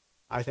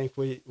 I think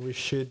we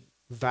should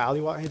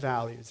value what he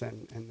values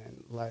and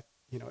then let,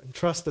 and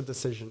trust the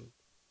decision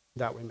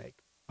that we make.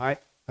 All right,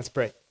 let's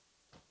pray.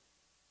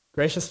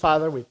 Gracious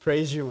Father, we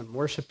praise you and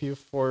worship you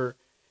for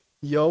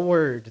your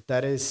word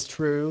that is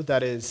true,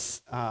 that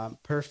is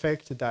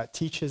perfect, that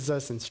teaches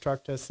us,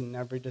 instructs us in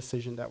every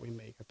decision that we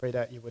make. I pray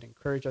that you would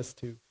encourage us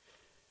to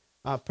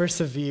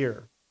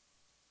persevere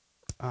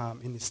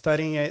in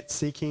studying it,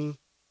 seeking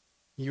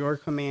your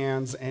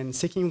commands, and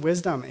seeking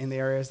wisdom in the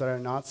areas that are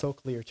not so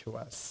clear to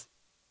us.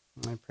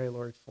 And I pray,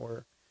 Lord,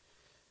 for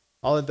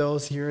all of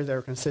those here that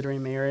are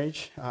considering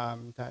marriage,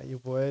 that you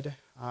would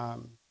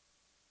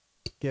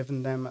give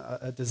them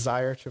a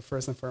desire to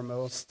first and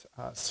foremost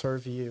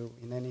serve you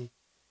in any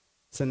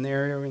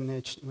scenario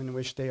in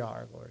which they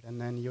are, Lord. And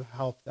then you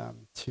help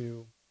them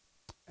to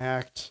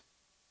act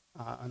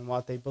on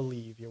what they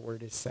believe your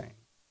word is saying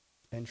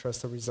and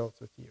trust the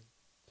results with you.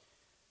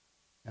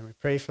 And we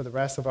pray for the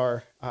rest of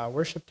our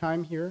worship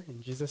time here.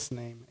 In Jesus'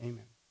 name,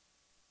 amen.